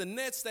wasn't enough, the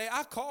next day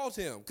I called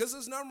him because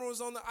his number was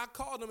on I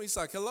called him. He's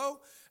like, hello.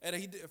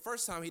 And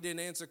first time he didn't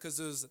answer because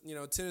it was,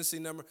 Tennessee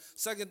number.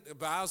 Second,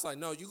 but I was like,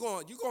 no, you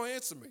going to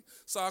answer me.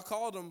 So I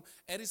called him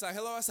and he's like,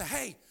 hello. I said,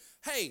 hey,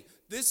 Hey,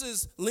 this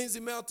is Lindsey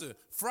Melton,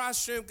 fried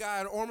shrimp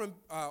guy at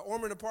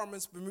Ormond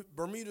Apartments,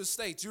 Bermuda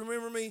State. You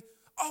remember me?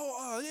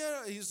 Oh,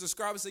 yeah. He was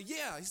describing, said,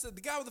 yeah. He said,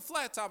 the guy with the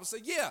flat top. I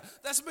said, yeah,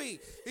 that's me.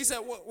 He said,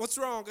 what's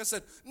wrong? I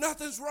said,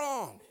 nothing's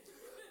wrong.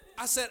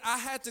 I said, I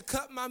had to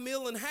cut my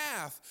meal in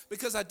half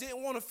because I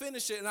didn't want to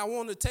finish it and I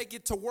wanted to take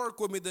it to work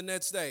with me the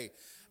next day.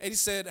 And he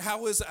said,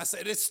 how is it? I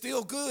said, it's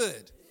still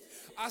good.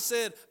 I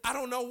said, I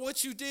don't know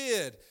what you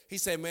did. He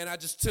said, man, I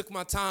just took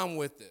my time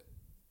with it.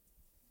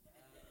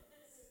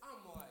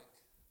 I'm like,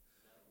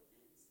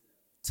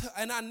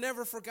 and I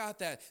never forgot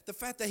that. The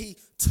fact that he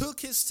took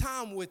his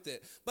time with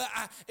it. But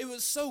it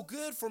was so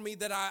good for me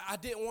that I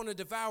didn't want to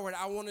devour it.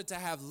 I wanted to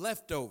have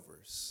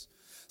leftovers.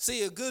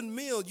 See, a good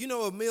meal,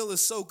 a meal is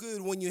so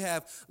good when you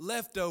have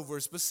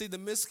leftovers. But see, the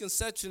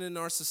misconception in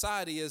our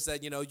society is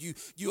that,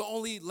 you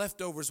only eat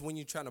leftovers when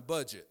you're trying to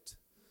budget.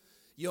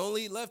 You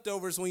only eat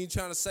leftovers when you're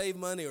trying to save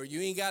money or you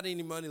ain't got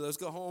any money. Let's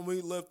go home,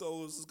 eat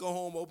leftovers. Let's go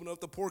home, open up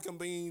the pork and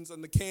beans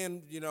and the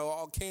canned,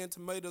 all canned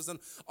tomatoes and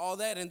all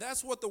that. And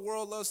that's what the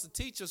world loves to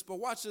teach us. But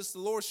watch this, the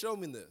Lord showed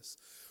me this.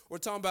 We're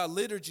talking about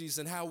liturgies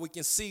and how we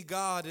can see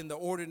God in the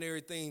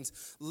ordinary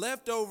things.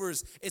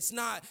 Leftovers, it's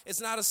not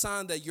a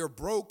sign that you're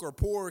broke or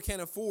poor or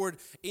can't afford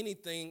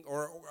anything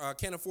or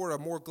can't afford a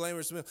more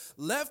glamorous meal.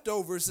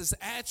 Leftovers is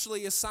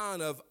actually a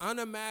sign of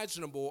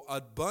unimaginable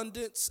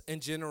abundance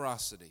and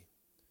generosity.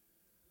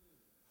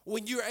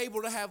 When you're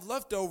able to have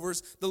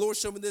leftovers, the Lord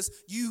showed me this,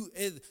 you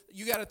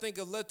got to think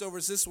of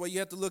leftovers this way. You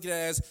have to look at it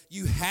as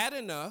you had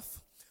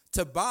enough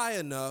to buy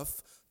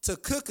enough to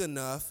cook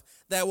enough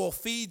that will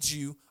feed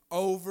you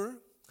over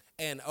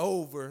and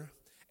over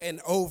and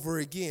over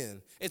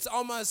again. It's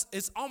almost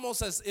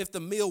as if the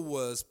meal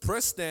was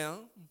pressed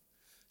down,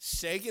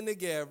 shaken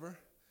together,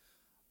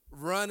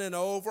 running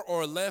over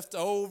or left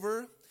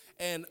over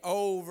and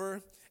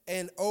over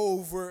and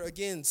over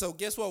again. So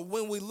guess what?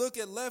 When we look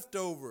at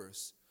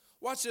leftovers,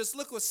 watch this.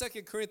 Look what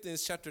 2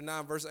 Corinthians chapter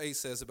 9 verse 8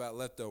 says about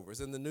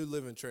leftovers in the New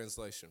Living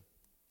Translation.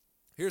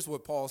 Here's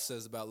what Paul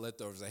says about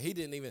leftovers. He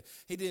didn't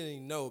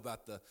even know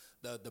about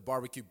the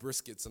barbecue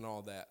briskets and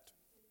all that.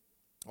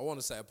 I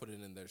want to say I put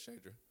it in there,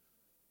 Shadra.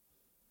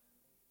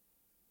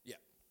 Yeah.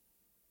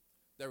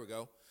 There we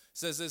go. It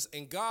says this,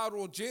 and God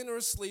will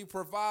generously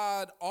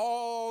provide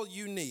all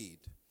you need.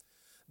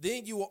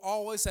 Then you will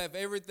always have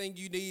everything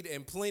you need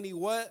and plenty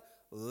what?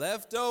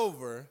 Left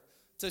over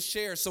to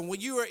share. So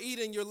when you are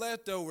eating your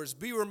leftovers,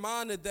 be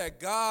reminded that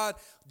God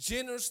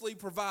generously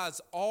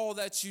provides all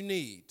that you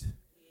need.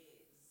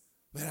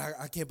 Man,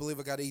 I can't believe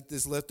I got to eat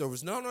these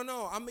leftovers. No.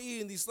 I'm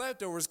eating these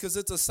leftovers because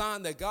it's a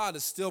sign that God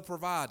is still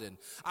providing.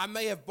 I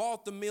may have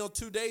bought the meal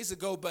 2 days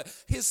ago, but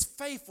his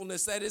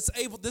faithfulness that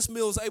this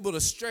meal is able to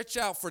stretch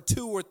out for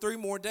 2 or 3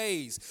 more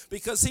days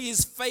because he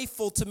is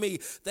faithful to me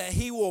that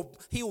he will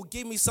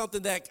give me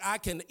something that I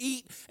can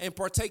eat and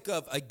partake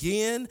of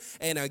again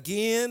and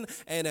again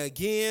and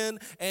again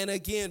and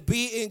again.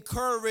 Be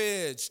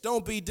encouraged.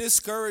 Don't be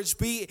discouraged.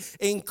 Be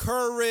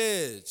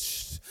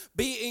encouraged.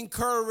 Be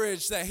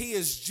encouraged that he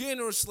is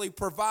generously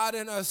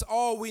providing us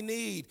all we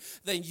need.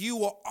 Then you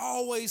will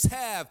always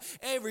have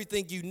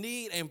everything you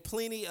need and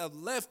plenty of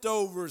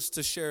leftovers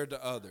to share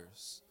to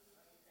others.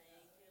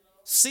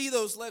 See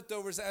those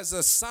leftovers as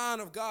a sign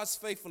of God's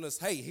faithfulness.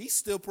 Hey, he's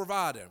still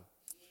providing.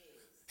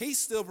 He's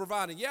still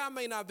providing. Yeah, I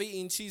may not be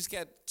eating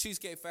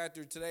Cheesecake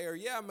Factory today, or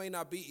yeah, I may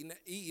not be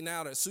eating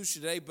out at sushi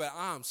today, but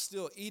I'm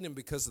still eating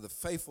because of the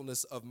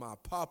faithfulness of my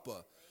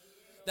Papa.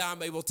 That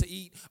I'm able to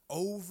eat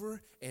over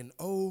and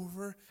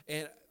over.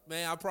 And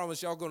man, I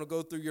promise y'all going to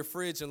go through your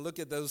fridge and look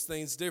at those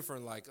things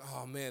different. Like,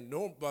 oh man,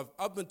 but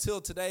up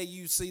until today,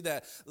 you see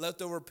that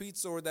leftover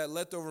pizza or that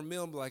leftover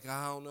meal and be like,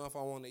 I don't know if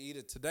I want to eat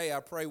it today. I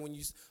pray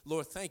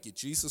Lord, thank you,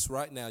 Jesus,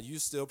 right now. You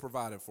still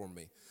provided for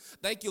me.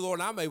 Thank you,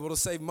 Lord, I'm able to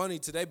save money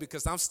today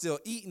because I'm still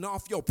eating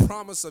off your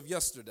promise of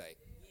yesterday.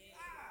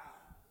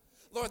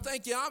 Lord,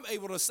 thank you.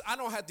 I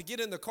don't have to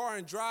get in the car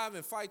and drive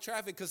and fight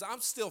traffic because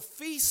I'm still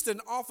feasting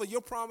off of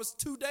your promise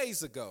 2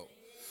 days ago.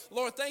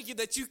 Lord, thank you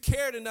that you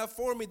cared enough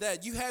for me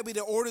that you had me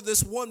to order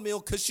this one meal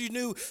because you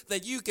knew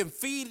that you can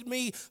feed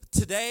me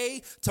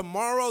today,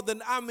 tomorrow.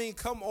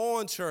 Come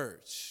on,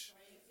 church.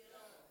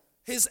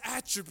 His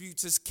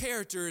attributes, his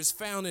character is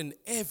found in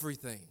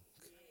everything.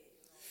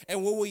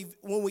 And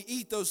when we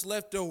eat those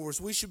leftovers,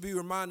 we should be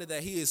reminded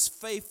that he is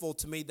faithful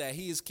to me, that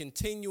he is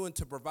continuing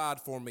to provide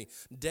for me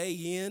day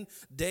in,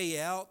 day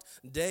out,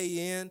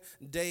 day in,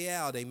 day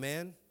out.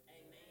 Amen?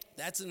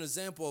 That's an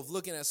example of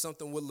looking at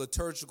something with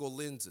liturgical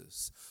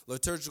lenses.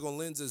 Liturgical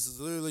lenses is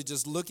literally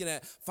just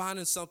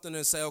finding something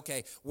and say,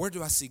 okay, where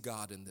do I see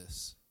God in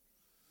this?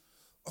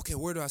 Okay,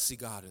 where do I see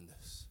God in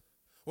this?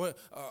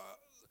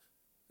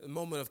 A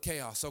moment of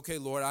chaos. Okay,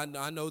 Lord,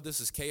 I know this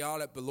is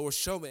chaotic, but Lord,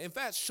 show me. In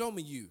fact, show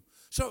me you.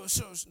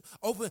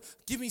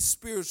 Give me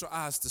spiritual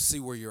eyes to see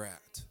where you're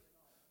at.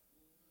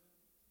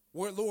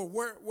 Lord,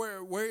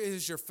 where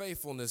is your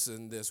faithfulness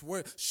in this?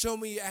 Show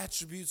me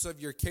attributes of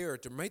your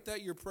character. Make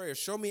that your prayer.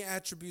 Show me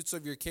attributes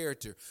of your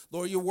character.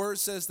 Lord, your word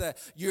says that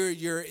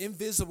your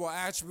invisible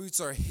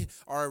attributes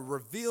are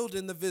revealed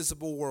in the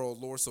visible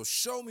world, Lord. So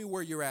show me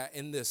where you're at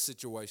in this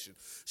situation.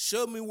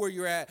 Show me where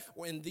you're at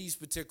in these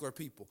particular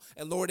people.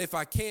 And Lord, if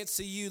I can't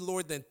see you,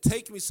 Lord, then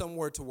take me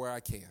somewhere to where I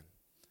can.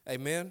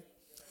 Amen.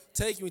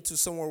 Take me to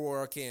somewhere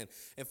where I can.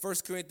 In 1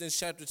 Corinthians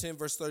chapter 10,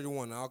 verse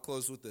 31, I'll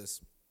close with this.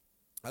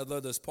 I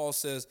love this. Paul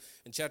says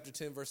in chapter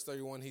 10, verse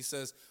 31, he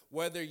says,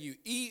 whether you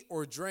eat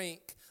or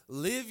drink,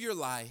 live your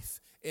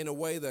life in a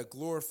way that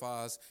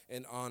glorifies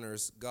and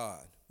honors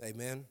God.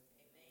 Amen.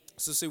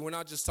 So see, we're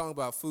not just talking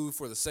about food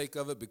for the sake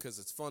of it because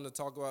it's fun to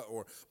talk about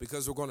or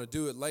because we're going to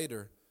do it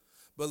later.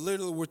 But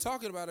literally we're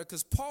talking about it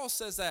because Paul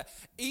says that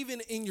even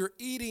in your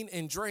eating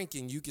and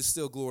drinking, you can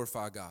still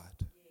glorify God.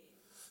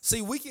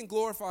 See, we can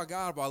glorify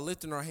God by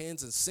lifting our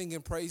hands and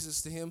singing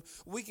praises to him.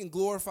 We can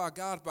glorify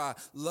God by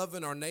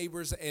loving our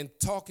neighbors and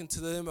talking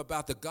to them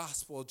about the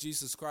gospel of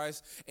Jesus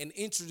Christ and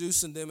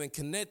introducing them and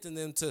connecting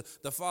them to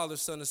the Father,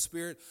 Son, and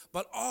Spirit.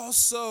 But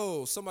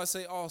also, somebody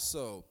say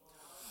also,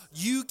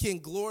 you can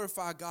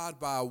glorify God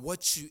by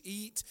what you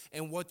eat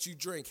and what you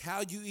drink,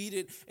 how you eat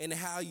it and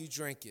how you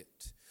drink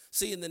it.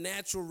 See, in the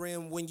natural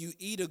realm, when you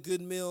eat a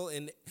good meal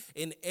and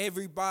in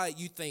every bite,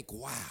 you think,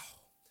 wow.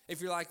 If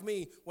you're like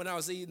me, when I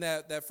was eating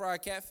that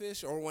fried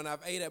catfish or when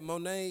I've ate at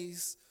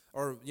Monet's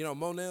or,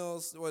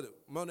 Monell's,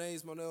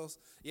 Monell's.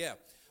 Yeah,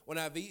 when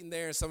I've eaten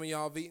there and some of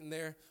y'all have eaten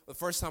there, the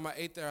first time I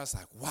ate there, I was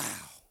like, wow,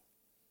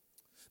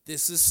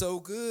 this is so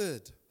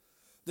good.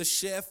 The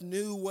chef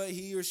knew what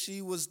he or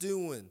she was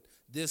doing.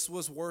 This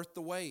was worth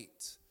the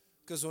wait.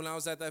 Because when I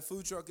was at that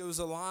food truck, it was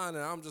a line,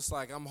 and I'm just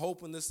like, I'm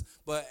hoping this.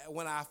 But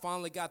when I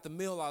finally got the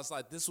meal, I was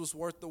like, this was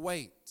worth the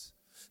wait.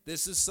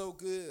 This is so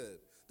good.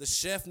 The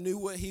chef knew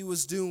what he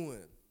was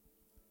doing.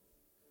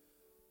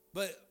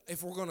 But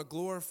if we're going to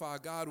glorify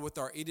God with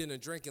our eating and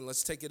drinking,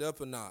 let's take it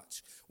up a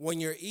notch. When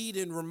you're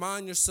eating,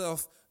 remind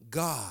yourself,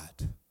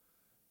 God,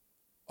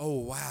 oh,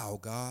 wow,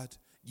 God,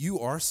 you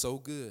are so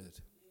good.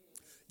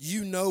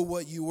 You know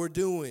what you are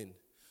doing.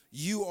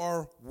 You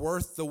are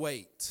worth the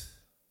wait.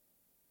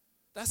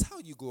 That's how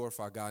you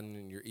glorify God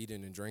in your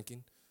eating and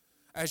drinking.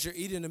 As you're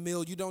eating a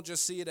meal, you don't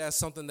just see it as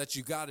something that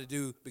you got to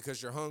do because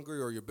you're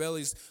hungry or your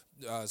belly's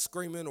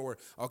screaming or,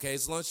 okay,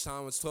 it's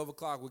lunchtime, it's 12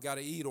 o'clock, we got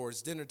to eat, or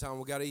it's dinner time,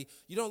 we got to eat.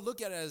 You don't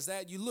look at it as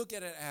that. You look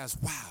at it as,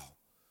 wow,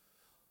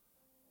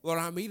 Lord,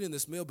 I'm eating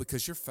this meal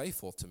because you're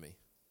faithful to me.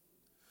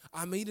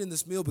 I'm eating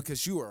this meal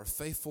because you are a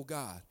faithful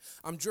God.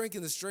 I'm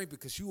drinking this drink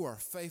because you are a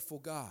faithful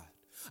God.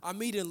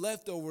 I'm eating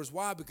leftovers.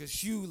 Why?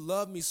 Because you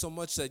love me so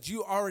much that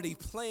you already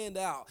planned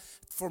out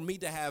for me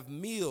to have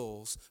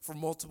meals for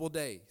multiple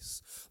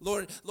days.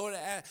 Lord,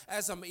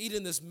 as I'm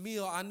eating this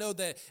meal, I know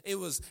that it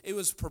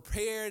was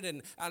prepared,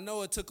 and I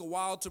know it took a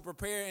while to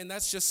prepare, and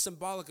that's just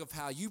symbolic of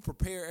how you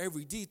prepare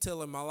every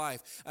detail in my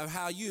life, of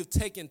how you have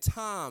taken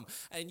time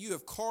and you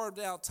have carved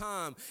out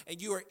time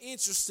and you are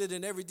interested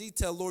in every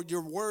detail. Lord,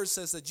 your word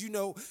says that you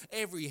know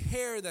every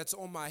hair that's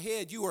on my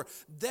head. You are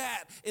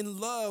that in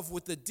love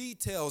with the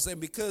details, and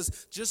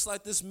because just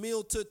like this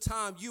meal took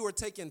time, you are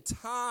taking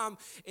time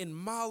in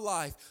my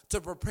life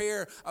to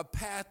prepare a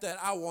path that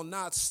I will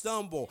not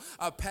stumble,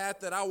 a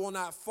path that I will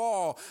not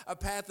fall, a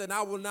path that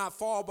I will not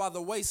fall by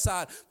the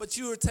wayside. But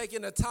you are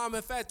taking the time.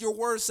 In fact, your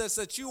word says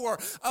that you are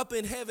up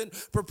in heaven,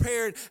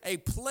 prepared a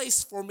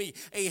place for me,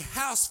 a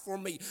house for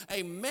me,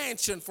 a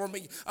mansion for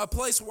me, a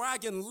place where I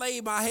can lay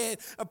my head,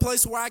 a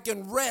place where I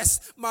can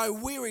rest my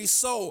weary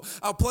soul,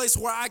 a place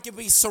where I can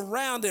be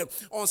surrounded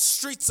on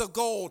streets of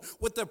gold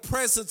with the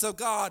presence of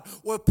God,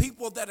 with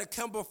people that have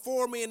come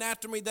before me and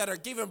after me that are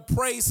giving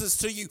praises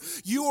to you.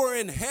 You are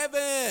in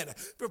heaven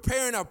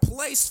preparing a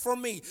place for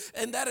me,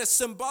 and that is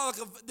symbolic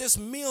of this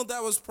meal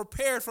that was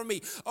prepared for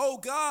me. Oh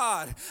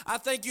God, I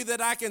thank you that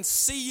I can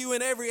see you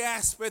in every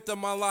aspect of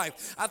my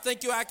life. I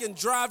thank you I can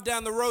drive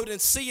down the road and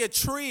see a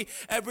tree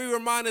and be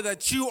reminded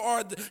that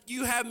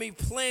you have me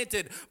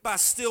planted by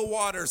still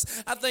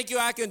waters. I thank you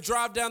I can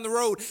drive down the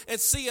road and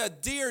see a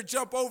deer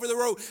jump over the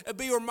road and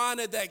be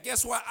reminded that,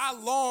 guess what, I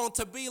long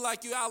to be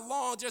like you. I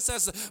long just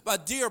as a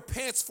deer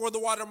pants for the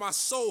water. My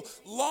soul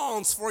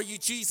longs for you,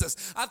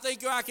 Jesus. I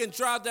thank you I can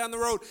drive down the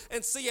road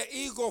and see an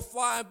eagle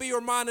fly and be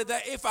reminded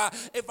that if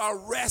I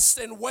rest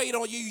and wait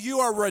on you, you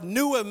are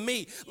renewing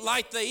me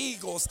like the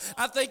eagles.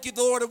 I thank you,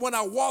 Lord, that when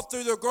I walk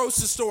through the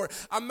grocery store,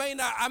 I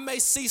may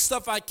see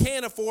stuff I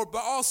can't afford,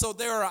 but also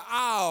there are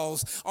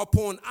aisles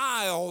upon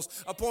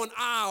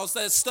aisles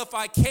that stuff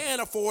I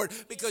can't afford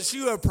because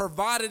you have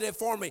provided it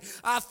for me.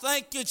 I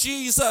thank you,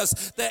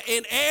 Jesus, that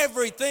in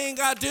everything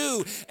I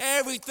do,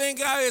 everything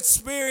I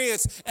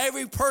experience,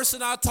 every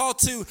person I talk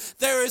to,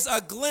 there is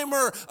a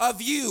glimmer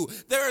of you.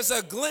 There is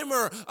a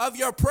glimmer of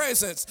your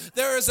presence.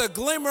 There is a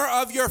glimmer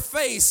of your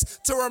face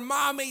to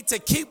remind me to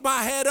keep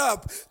my head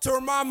up, to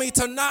remind me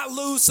to not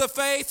lose the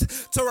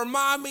faith, to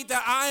remind me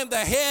that I am the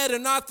head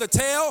and not the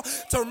tail,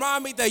 to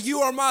remind me that you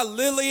are my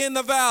lily in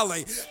the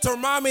valley, to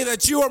remind me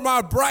that you are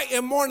my bright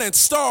and morning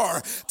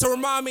star, to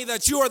remind me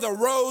that you are the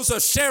rose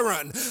of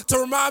Sharon, to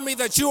remind me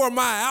that you are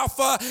my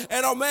Alpha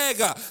and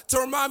Omega, to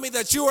remind me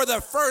that you are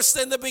the first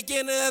and the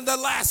beginning and the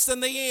last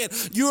and the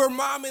end. You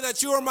remind me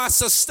that you are my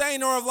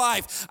sustainer of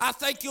life. I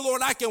thank you,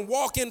 Lord, I can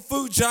walk in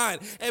Food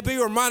Giant and be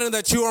reminded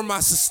that you are my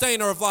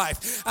sustainer of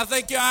life. I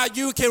thank you how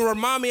you can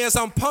remind me as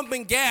I'm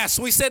pumping gas.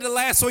 We said it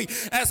last week,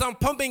 as I'm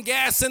pumping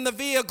gas in the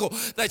vehicle,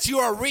 that you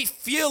are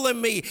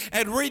refueling me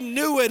and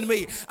renewing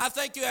me. I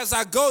thank you as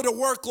I go to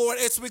work, Lord,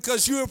 it's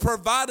because you have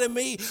provided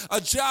me a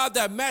job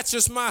that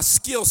matches my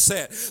skill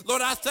set.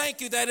 Lord, I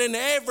thank you that in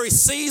every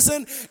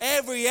season,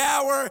 every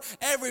hour,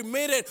 every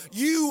minute,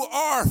 you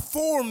are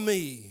for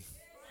me.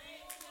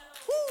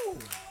 Woo.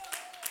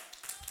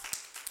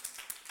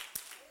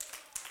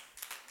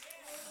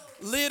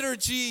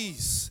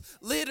 Liturgies,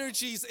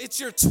 it's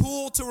your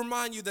tool to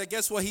remind you that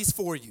guess what? He's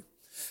for you.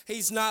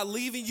 He's not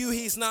leaving you.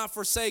 He's not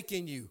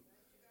forsaking you.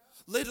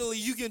 Literally,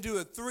 you can do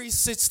a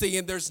 360,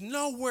 and there's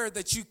nowhere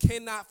that you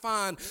cannot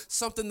find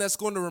something that's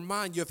going to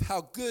remind you of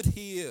how good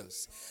he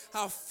is,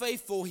 how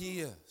faithful he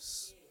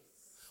is.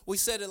 We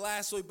said it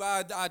last week,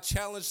 but I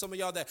challenged some of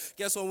y'all that,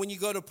 guess what, when you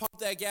go to pump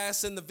that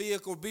gas in the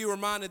vehicle, be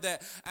reminded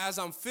that as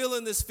I'm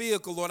filling this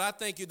vehicle, Lord, I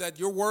thank you that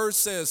your word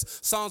says,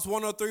 Psalms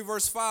 103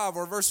 verse 5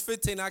 or verse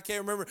 15, I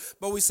can't remember,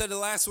 but we said it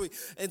last week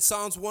in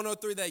Psalms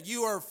 103 that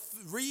you are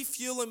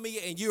refueling me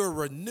and you are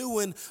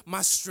renewing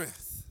my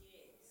strength.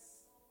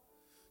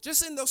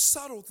 Just in those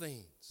subtle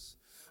things.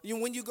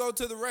 When you go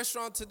to the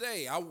restaurant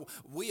today,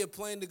 we had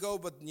planned to go,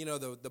 but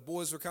the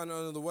boys were kind of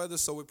under the weather,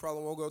 so we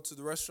probably won't go to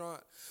the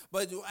restaurant.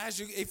 But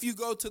if you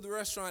go to the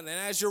restaurant and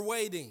as you're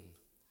waiting,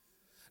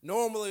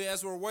 normally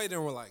as we're waiting,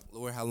 we're like,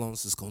 Lord, how long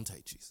is this going to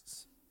take,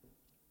 Jesus?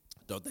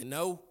 Don't they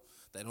know?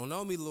 They don't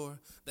know me, Lord.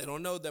 They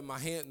don't know that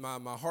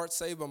my heart's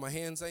saved, but my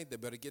hands ain't. They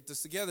better get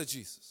this together,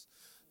 Jesus.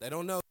 They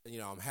don't know,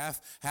 I'm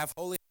half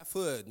holy, half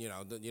hood.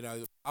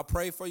 I'll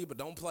pray for you, but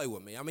don't play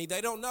with me. I mean,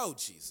 they don't know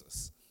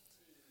Jesus.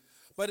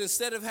 But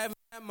instead of having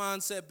that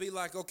mindset, be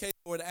like, okay,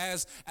 Lord,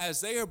 as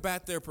they are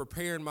back there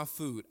preparing my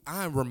food,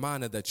 I'm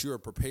reminded that you are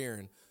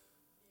preparing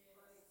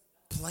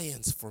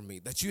plans for me,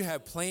 that you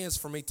have plans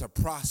for me to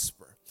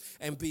prosper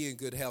and be in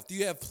good health.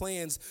 You have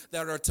plans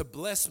that are to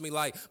bless me.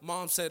 Like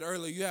Mom said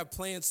earlier, you have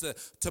plans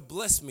to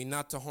bless me,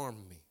 not to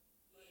harm me.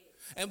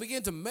 And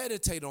begin to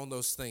meditate on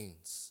those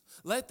things.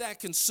 Let that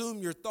consume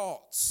your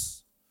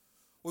thoughts.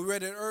 We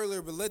read it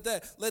earlier, but let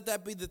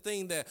that be the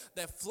thing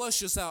that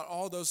flushes out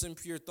all those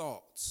impure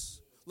thoughts.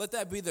 Let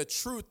that be the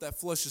truth that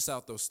flushes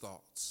out those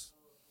thoughts.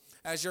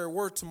 As you're at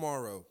work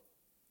tomorrow,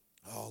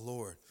 oh,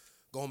 Lord,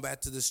 going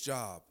back to this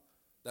job.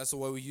 That's the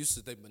way we used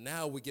to think, but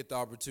now we get the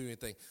opportunity to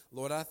think,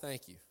 Lord, I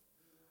thank you.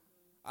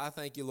 I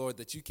thank you, Lord,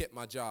 that you kept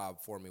my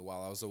job for me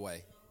while I was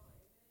away.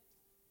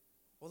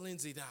 Well,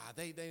 Lindsey,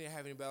 they didn't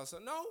have any balance.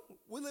 No,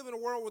 we live in a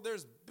world where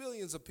there's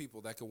billions of people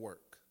that can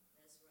work.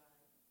 That's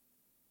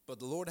right. But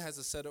the Lord has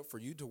it set up for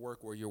you to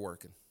work where you're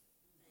working.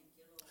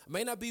 It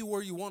may not be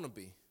where you want to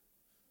be.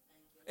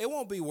 It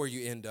won't be where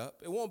you end up.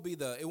 It won't be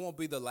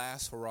the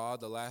last hurrah,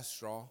 the last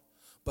straw.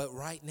 But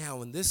right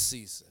now in this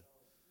season,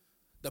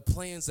 the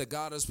plans that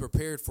God has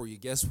prepared for you,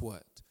 guess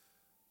what?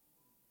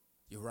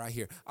 You're right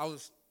here.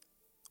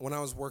 When I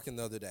was working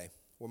the other day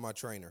with my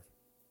trainer,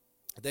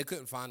 they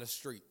couldn't find a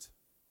street.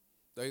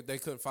 They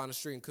couldn't find a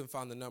street and couldn't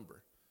find the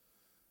number.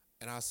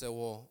 And I said,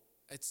 well,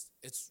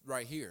 it's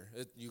right here.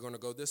 You're going to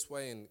go this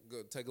way and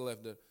go take a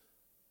left. And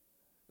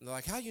they're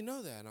like, how you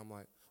know that? And I'm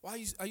like, well,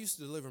 I used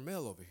to deliver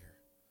mail over here.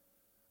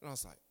 And I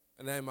was like,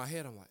 and then in my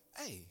head, I'm like,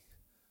 hey,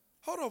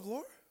 hold up,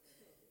 Lord.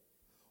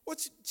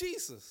 What's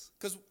Jesus?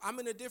 Because I'm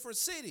in a different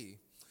city.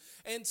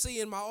 And see,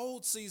 in my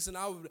old season,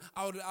 I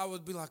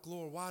would be like,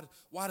 Lord,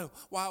 why do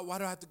I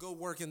have to go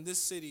work in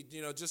this city,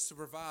 just to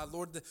provide?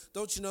 Lord,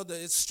 don't you know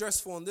that it's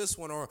stressful in this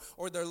one,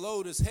 or their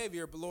load is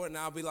heavier? But Lord, and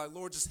I'll be like,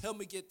 Lord, just help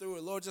me get through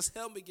it. Lord, just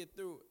help me get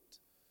through it.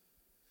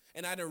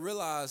 And I didn't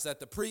realize that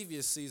the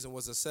previous season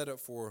was a setup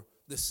for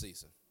this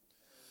season.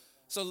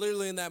 So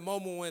literally in that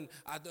moment when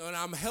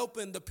I'm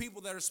helping the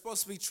people that are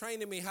supposed to be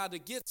training me how to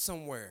get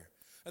somewhere.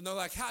 And they're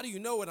like, how do you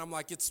know it? I'm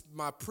like, it's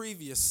my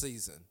previous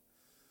season.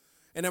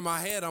 And in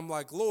my head, I'm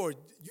like, Lord,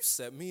 you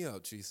set me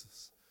up,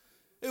 Jesus.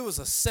 It was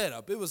a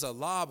setup. It was a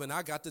lob, and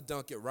I got to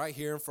dunk it right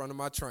here in front of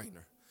my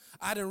trainer.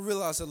 I didn't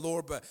realize it,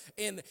 Lord, but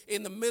in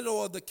the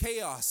middle of the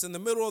chaos, in the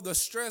middle of the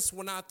stress,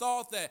 when I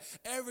thought that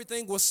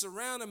everything was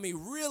surrounding me,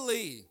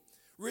 really,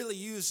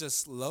 you was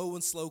just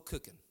slow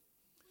cooking.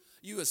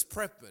 You was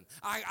prepping.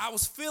 I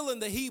was feeling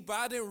the heat, but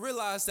I didn't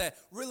realize that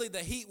really the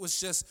heat was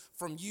just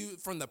from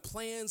the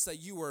plans that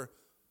you were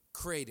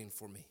creating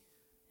for me.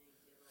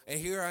 And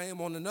here I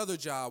am on another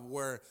job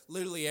where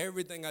literally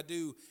everything I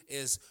do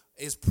is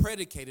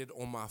predicated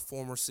on my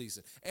former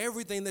season.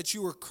 Everything that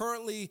you are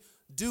currently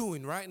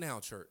doing right now,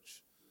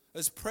 church,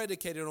 is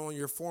predicated on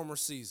your former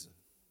season.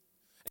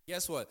 And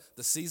guess what?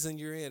 The season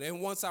you're in.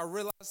 And once I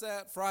realized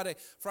that,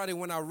 Friday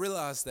when I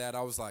realized that,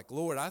 I was like,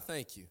 Lord, I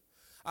thank you.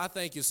 I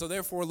thank you. So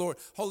therefore, Lord,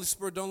 Holy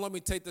Spirit, don't let me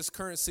take this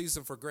current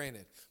season for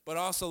granted. But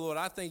also, Lord,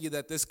 I thank you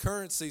that this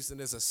current season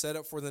is a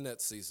setup for the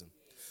next season.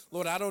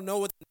 Lord, I don't know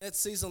what the next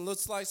season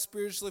looks like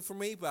spiritually for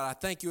me, but I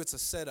thank you it's a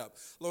setup.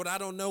 Lord, I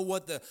don't know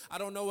what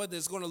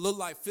it's going to look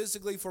like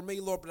physically for me,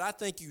 Lord, but I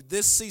thank you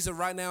this season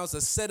right now is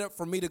a setup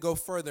for me to go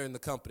further in the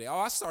company. Oh,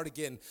 I started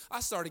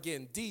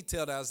getting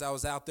detailed as I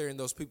was out there in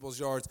those people's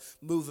yards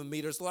moving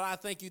meters. Lord, I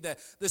thank you that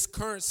this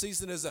current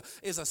season is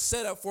a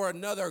setup for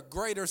another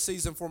greater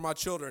season for my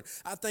children.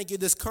 I thank you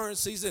this current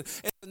season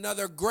is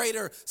another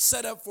greater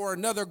setup for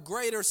another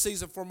greater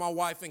season for my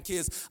wife and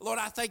kids. Lord,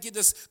 I thank you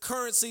this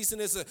current season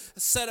is a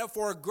setup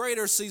for a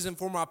greater season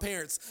for my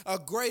parents, a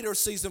greater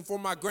season for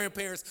my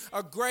grandparents,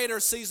 a greater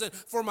season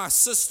for my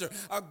sister,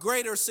 a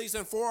greater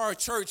season for our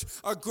church,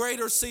 a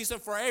greater season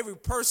for every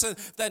person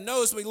that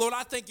knows me. Lord,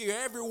 I thank you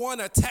everyone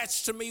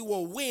attached to me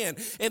will win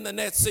in the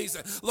next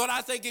season. Lord,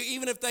 I thank you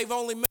even if they've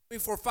only met me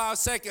for 5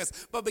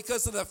 seconds, but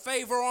because of the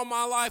favor on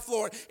my life,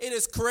 Lord, it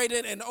has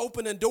created and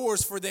opening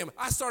doors for them.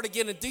 I started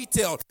getting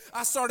detailed.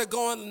 I started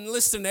going and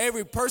listening to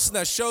every person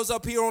that shows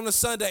up here on a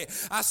Sunday.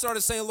 I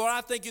started saying, Lord, I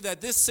thank you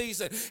that this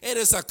season,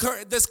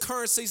 this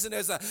current season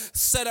is a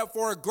setup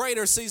for a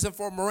greater season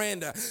for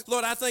Miranda.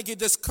 Lord, I thank you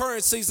this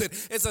current season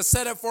is a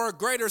setup for a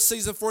greater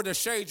season for the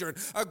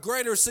Shadron, a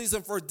greater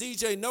season for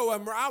DJ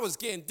Noah. I was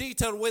getting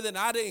detailed with it and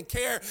I didn't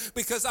care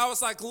because I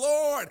was like,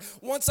 Lord,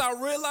 once I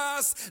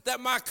realized that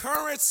my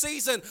current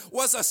season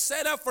was a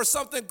setup for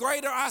something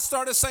greater, I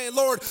started saying,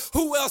 Lord,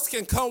 who else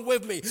can come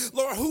with me?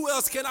 Lord, who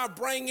else can I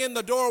bring in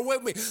the door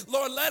with me?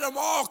 Lord, let them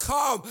all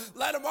come.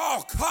 Let them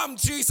all come,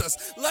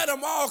 Jesus. Let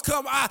them all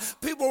come.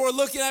 People were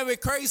looking at me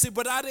crazy,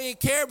 but I didn't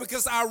care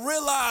because I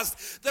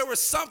realized there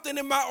was something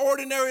in my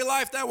ordinary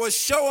life that was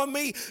showing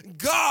me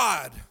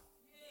God.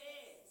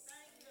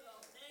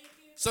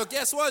 So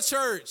guess what,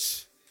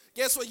 church?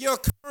 Guess what? Your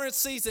current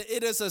season,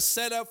 it is a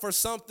setup for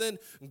something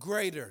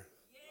greater.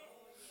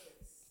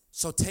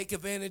 So take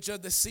advantage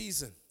of the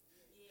season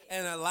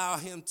and allow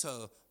him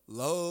to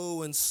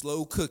low and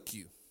slow cook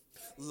you.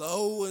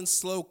 Low and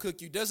slow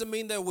cook you. Doesn't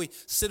mean that we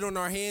sit on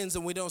our hands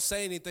and we don't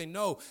say anything.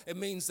 No, it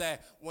means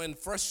that when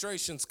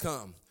frustrations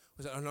come,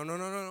 we say,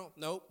 oh,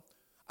 no.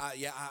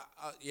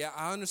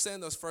 I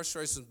understand those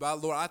frustrations,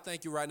 but Lord, I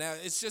thank you right now.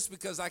 It's just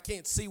because I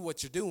can't see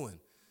what you're doing.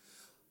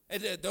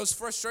 And those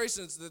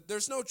frustrations,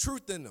 there's no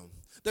truth in them.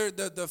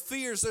 The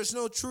fears, there's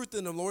no truth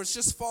in them, Lord. It's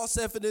just false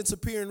evidence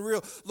appearing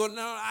real. Lord,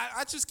 no,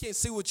 I just can't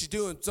see what you're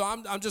doing, so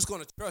I'm just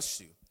going to trust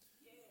you.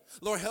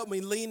 Lord, help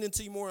me lean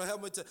into you more.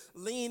 Help me to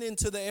lean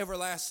into the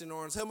everlasting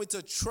arms. Help me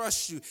to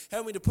trust you.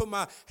 Help me to put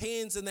my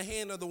hands in the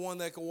hand of the one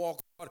that can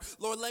walk water.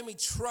 Lord, let me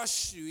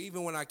trust you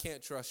even when I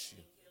can't trust you.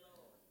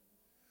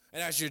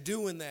 And as you're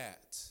doing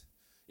that,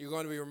 you're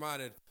going to be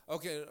reminded,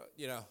 okay,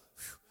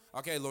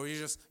 Lord,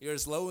 you're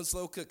just low and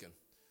slow cooking.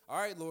 All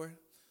right, Lord.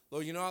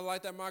 Lord, I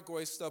like that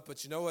microwave stuff,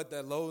 but you know what?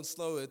 That low and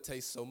slow, it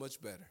tastes so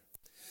much better.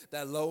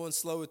 That low and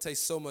slow, it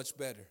tastes so much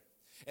better.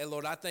 And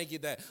Lord, I thank you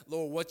that,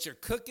 Lord, what you're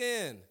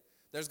cooking,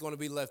 there's going to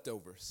be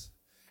leftovers.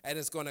 And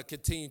it's going to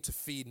continue to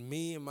feed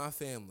me and my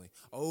family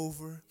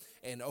over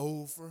and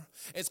over.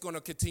 It's going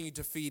to continue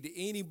to feed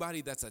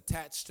anybody that's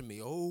attached to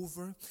me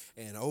over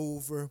and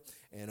over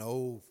and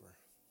over.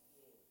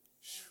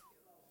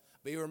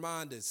 Be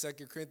reminded,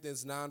 2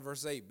 Corinthians 9,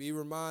 verse 8. Be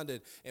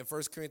reminded in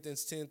 1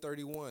 Corinthians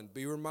 10:31.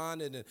 Be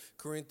reminded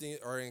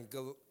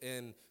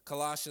in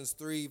Colossians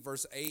 3,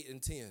 verse 8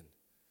 and 10,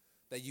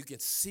 that you can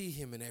see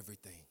him in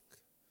everything.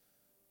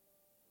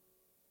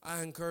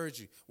 I encourage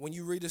you, when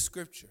you read a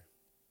scripture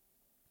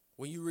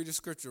in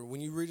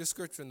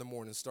the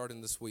morning,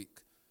 starting this week,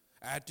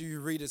 after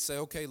you read it, say,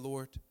 okay,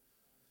 Lord,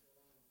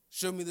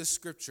 show me this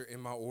scripture in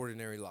my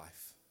ordinary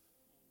life.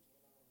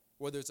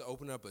 Whether it's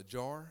open up a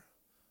jar,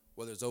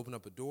 whether it's open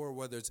up a door,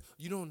 whether it's,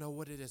 you don't know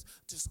what it is.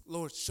 Just,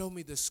 Lord, show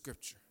me this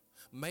scripture.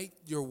 Make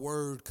your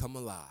word come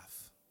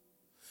alive.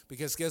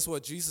 Because guess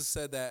what? Jesus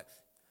said that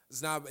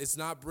it's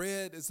not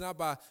bread, it's not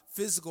by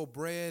physical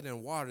bread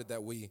and water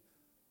that we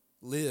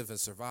live and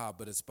survive,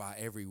 but it's by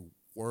every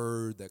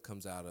word that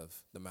comes out of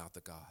the mouth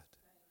of God.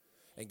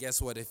 And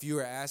guess what? If you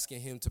are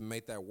asking him to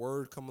make that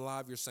word come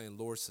alive, you're saying,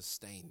 Lord,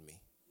 sustain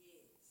me.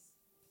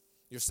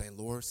 You're saying,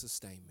 Lord,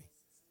 sustain me.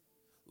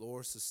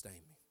 Lord, sustain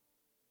me.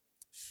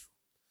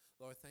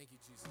 Lord, thank you,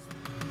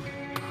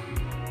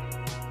 Jesus.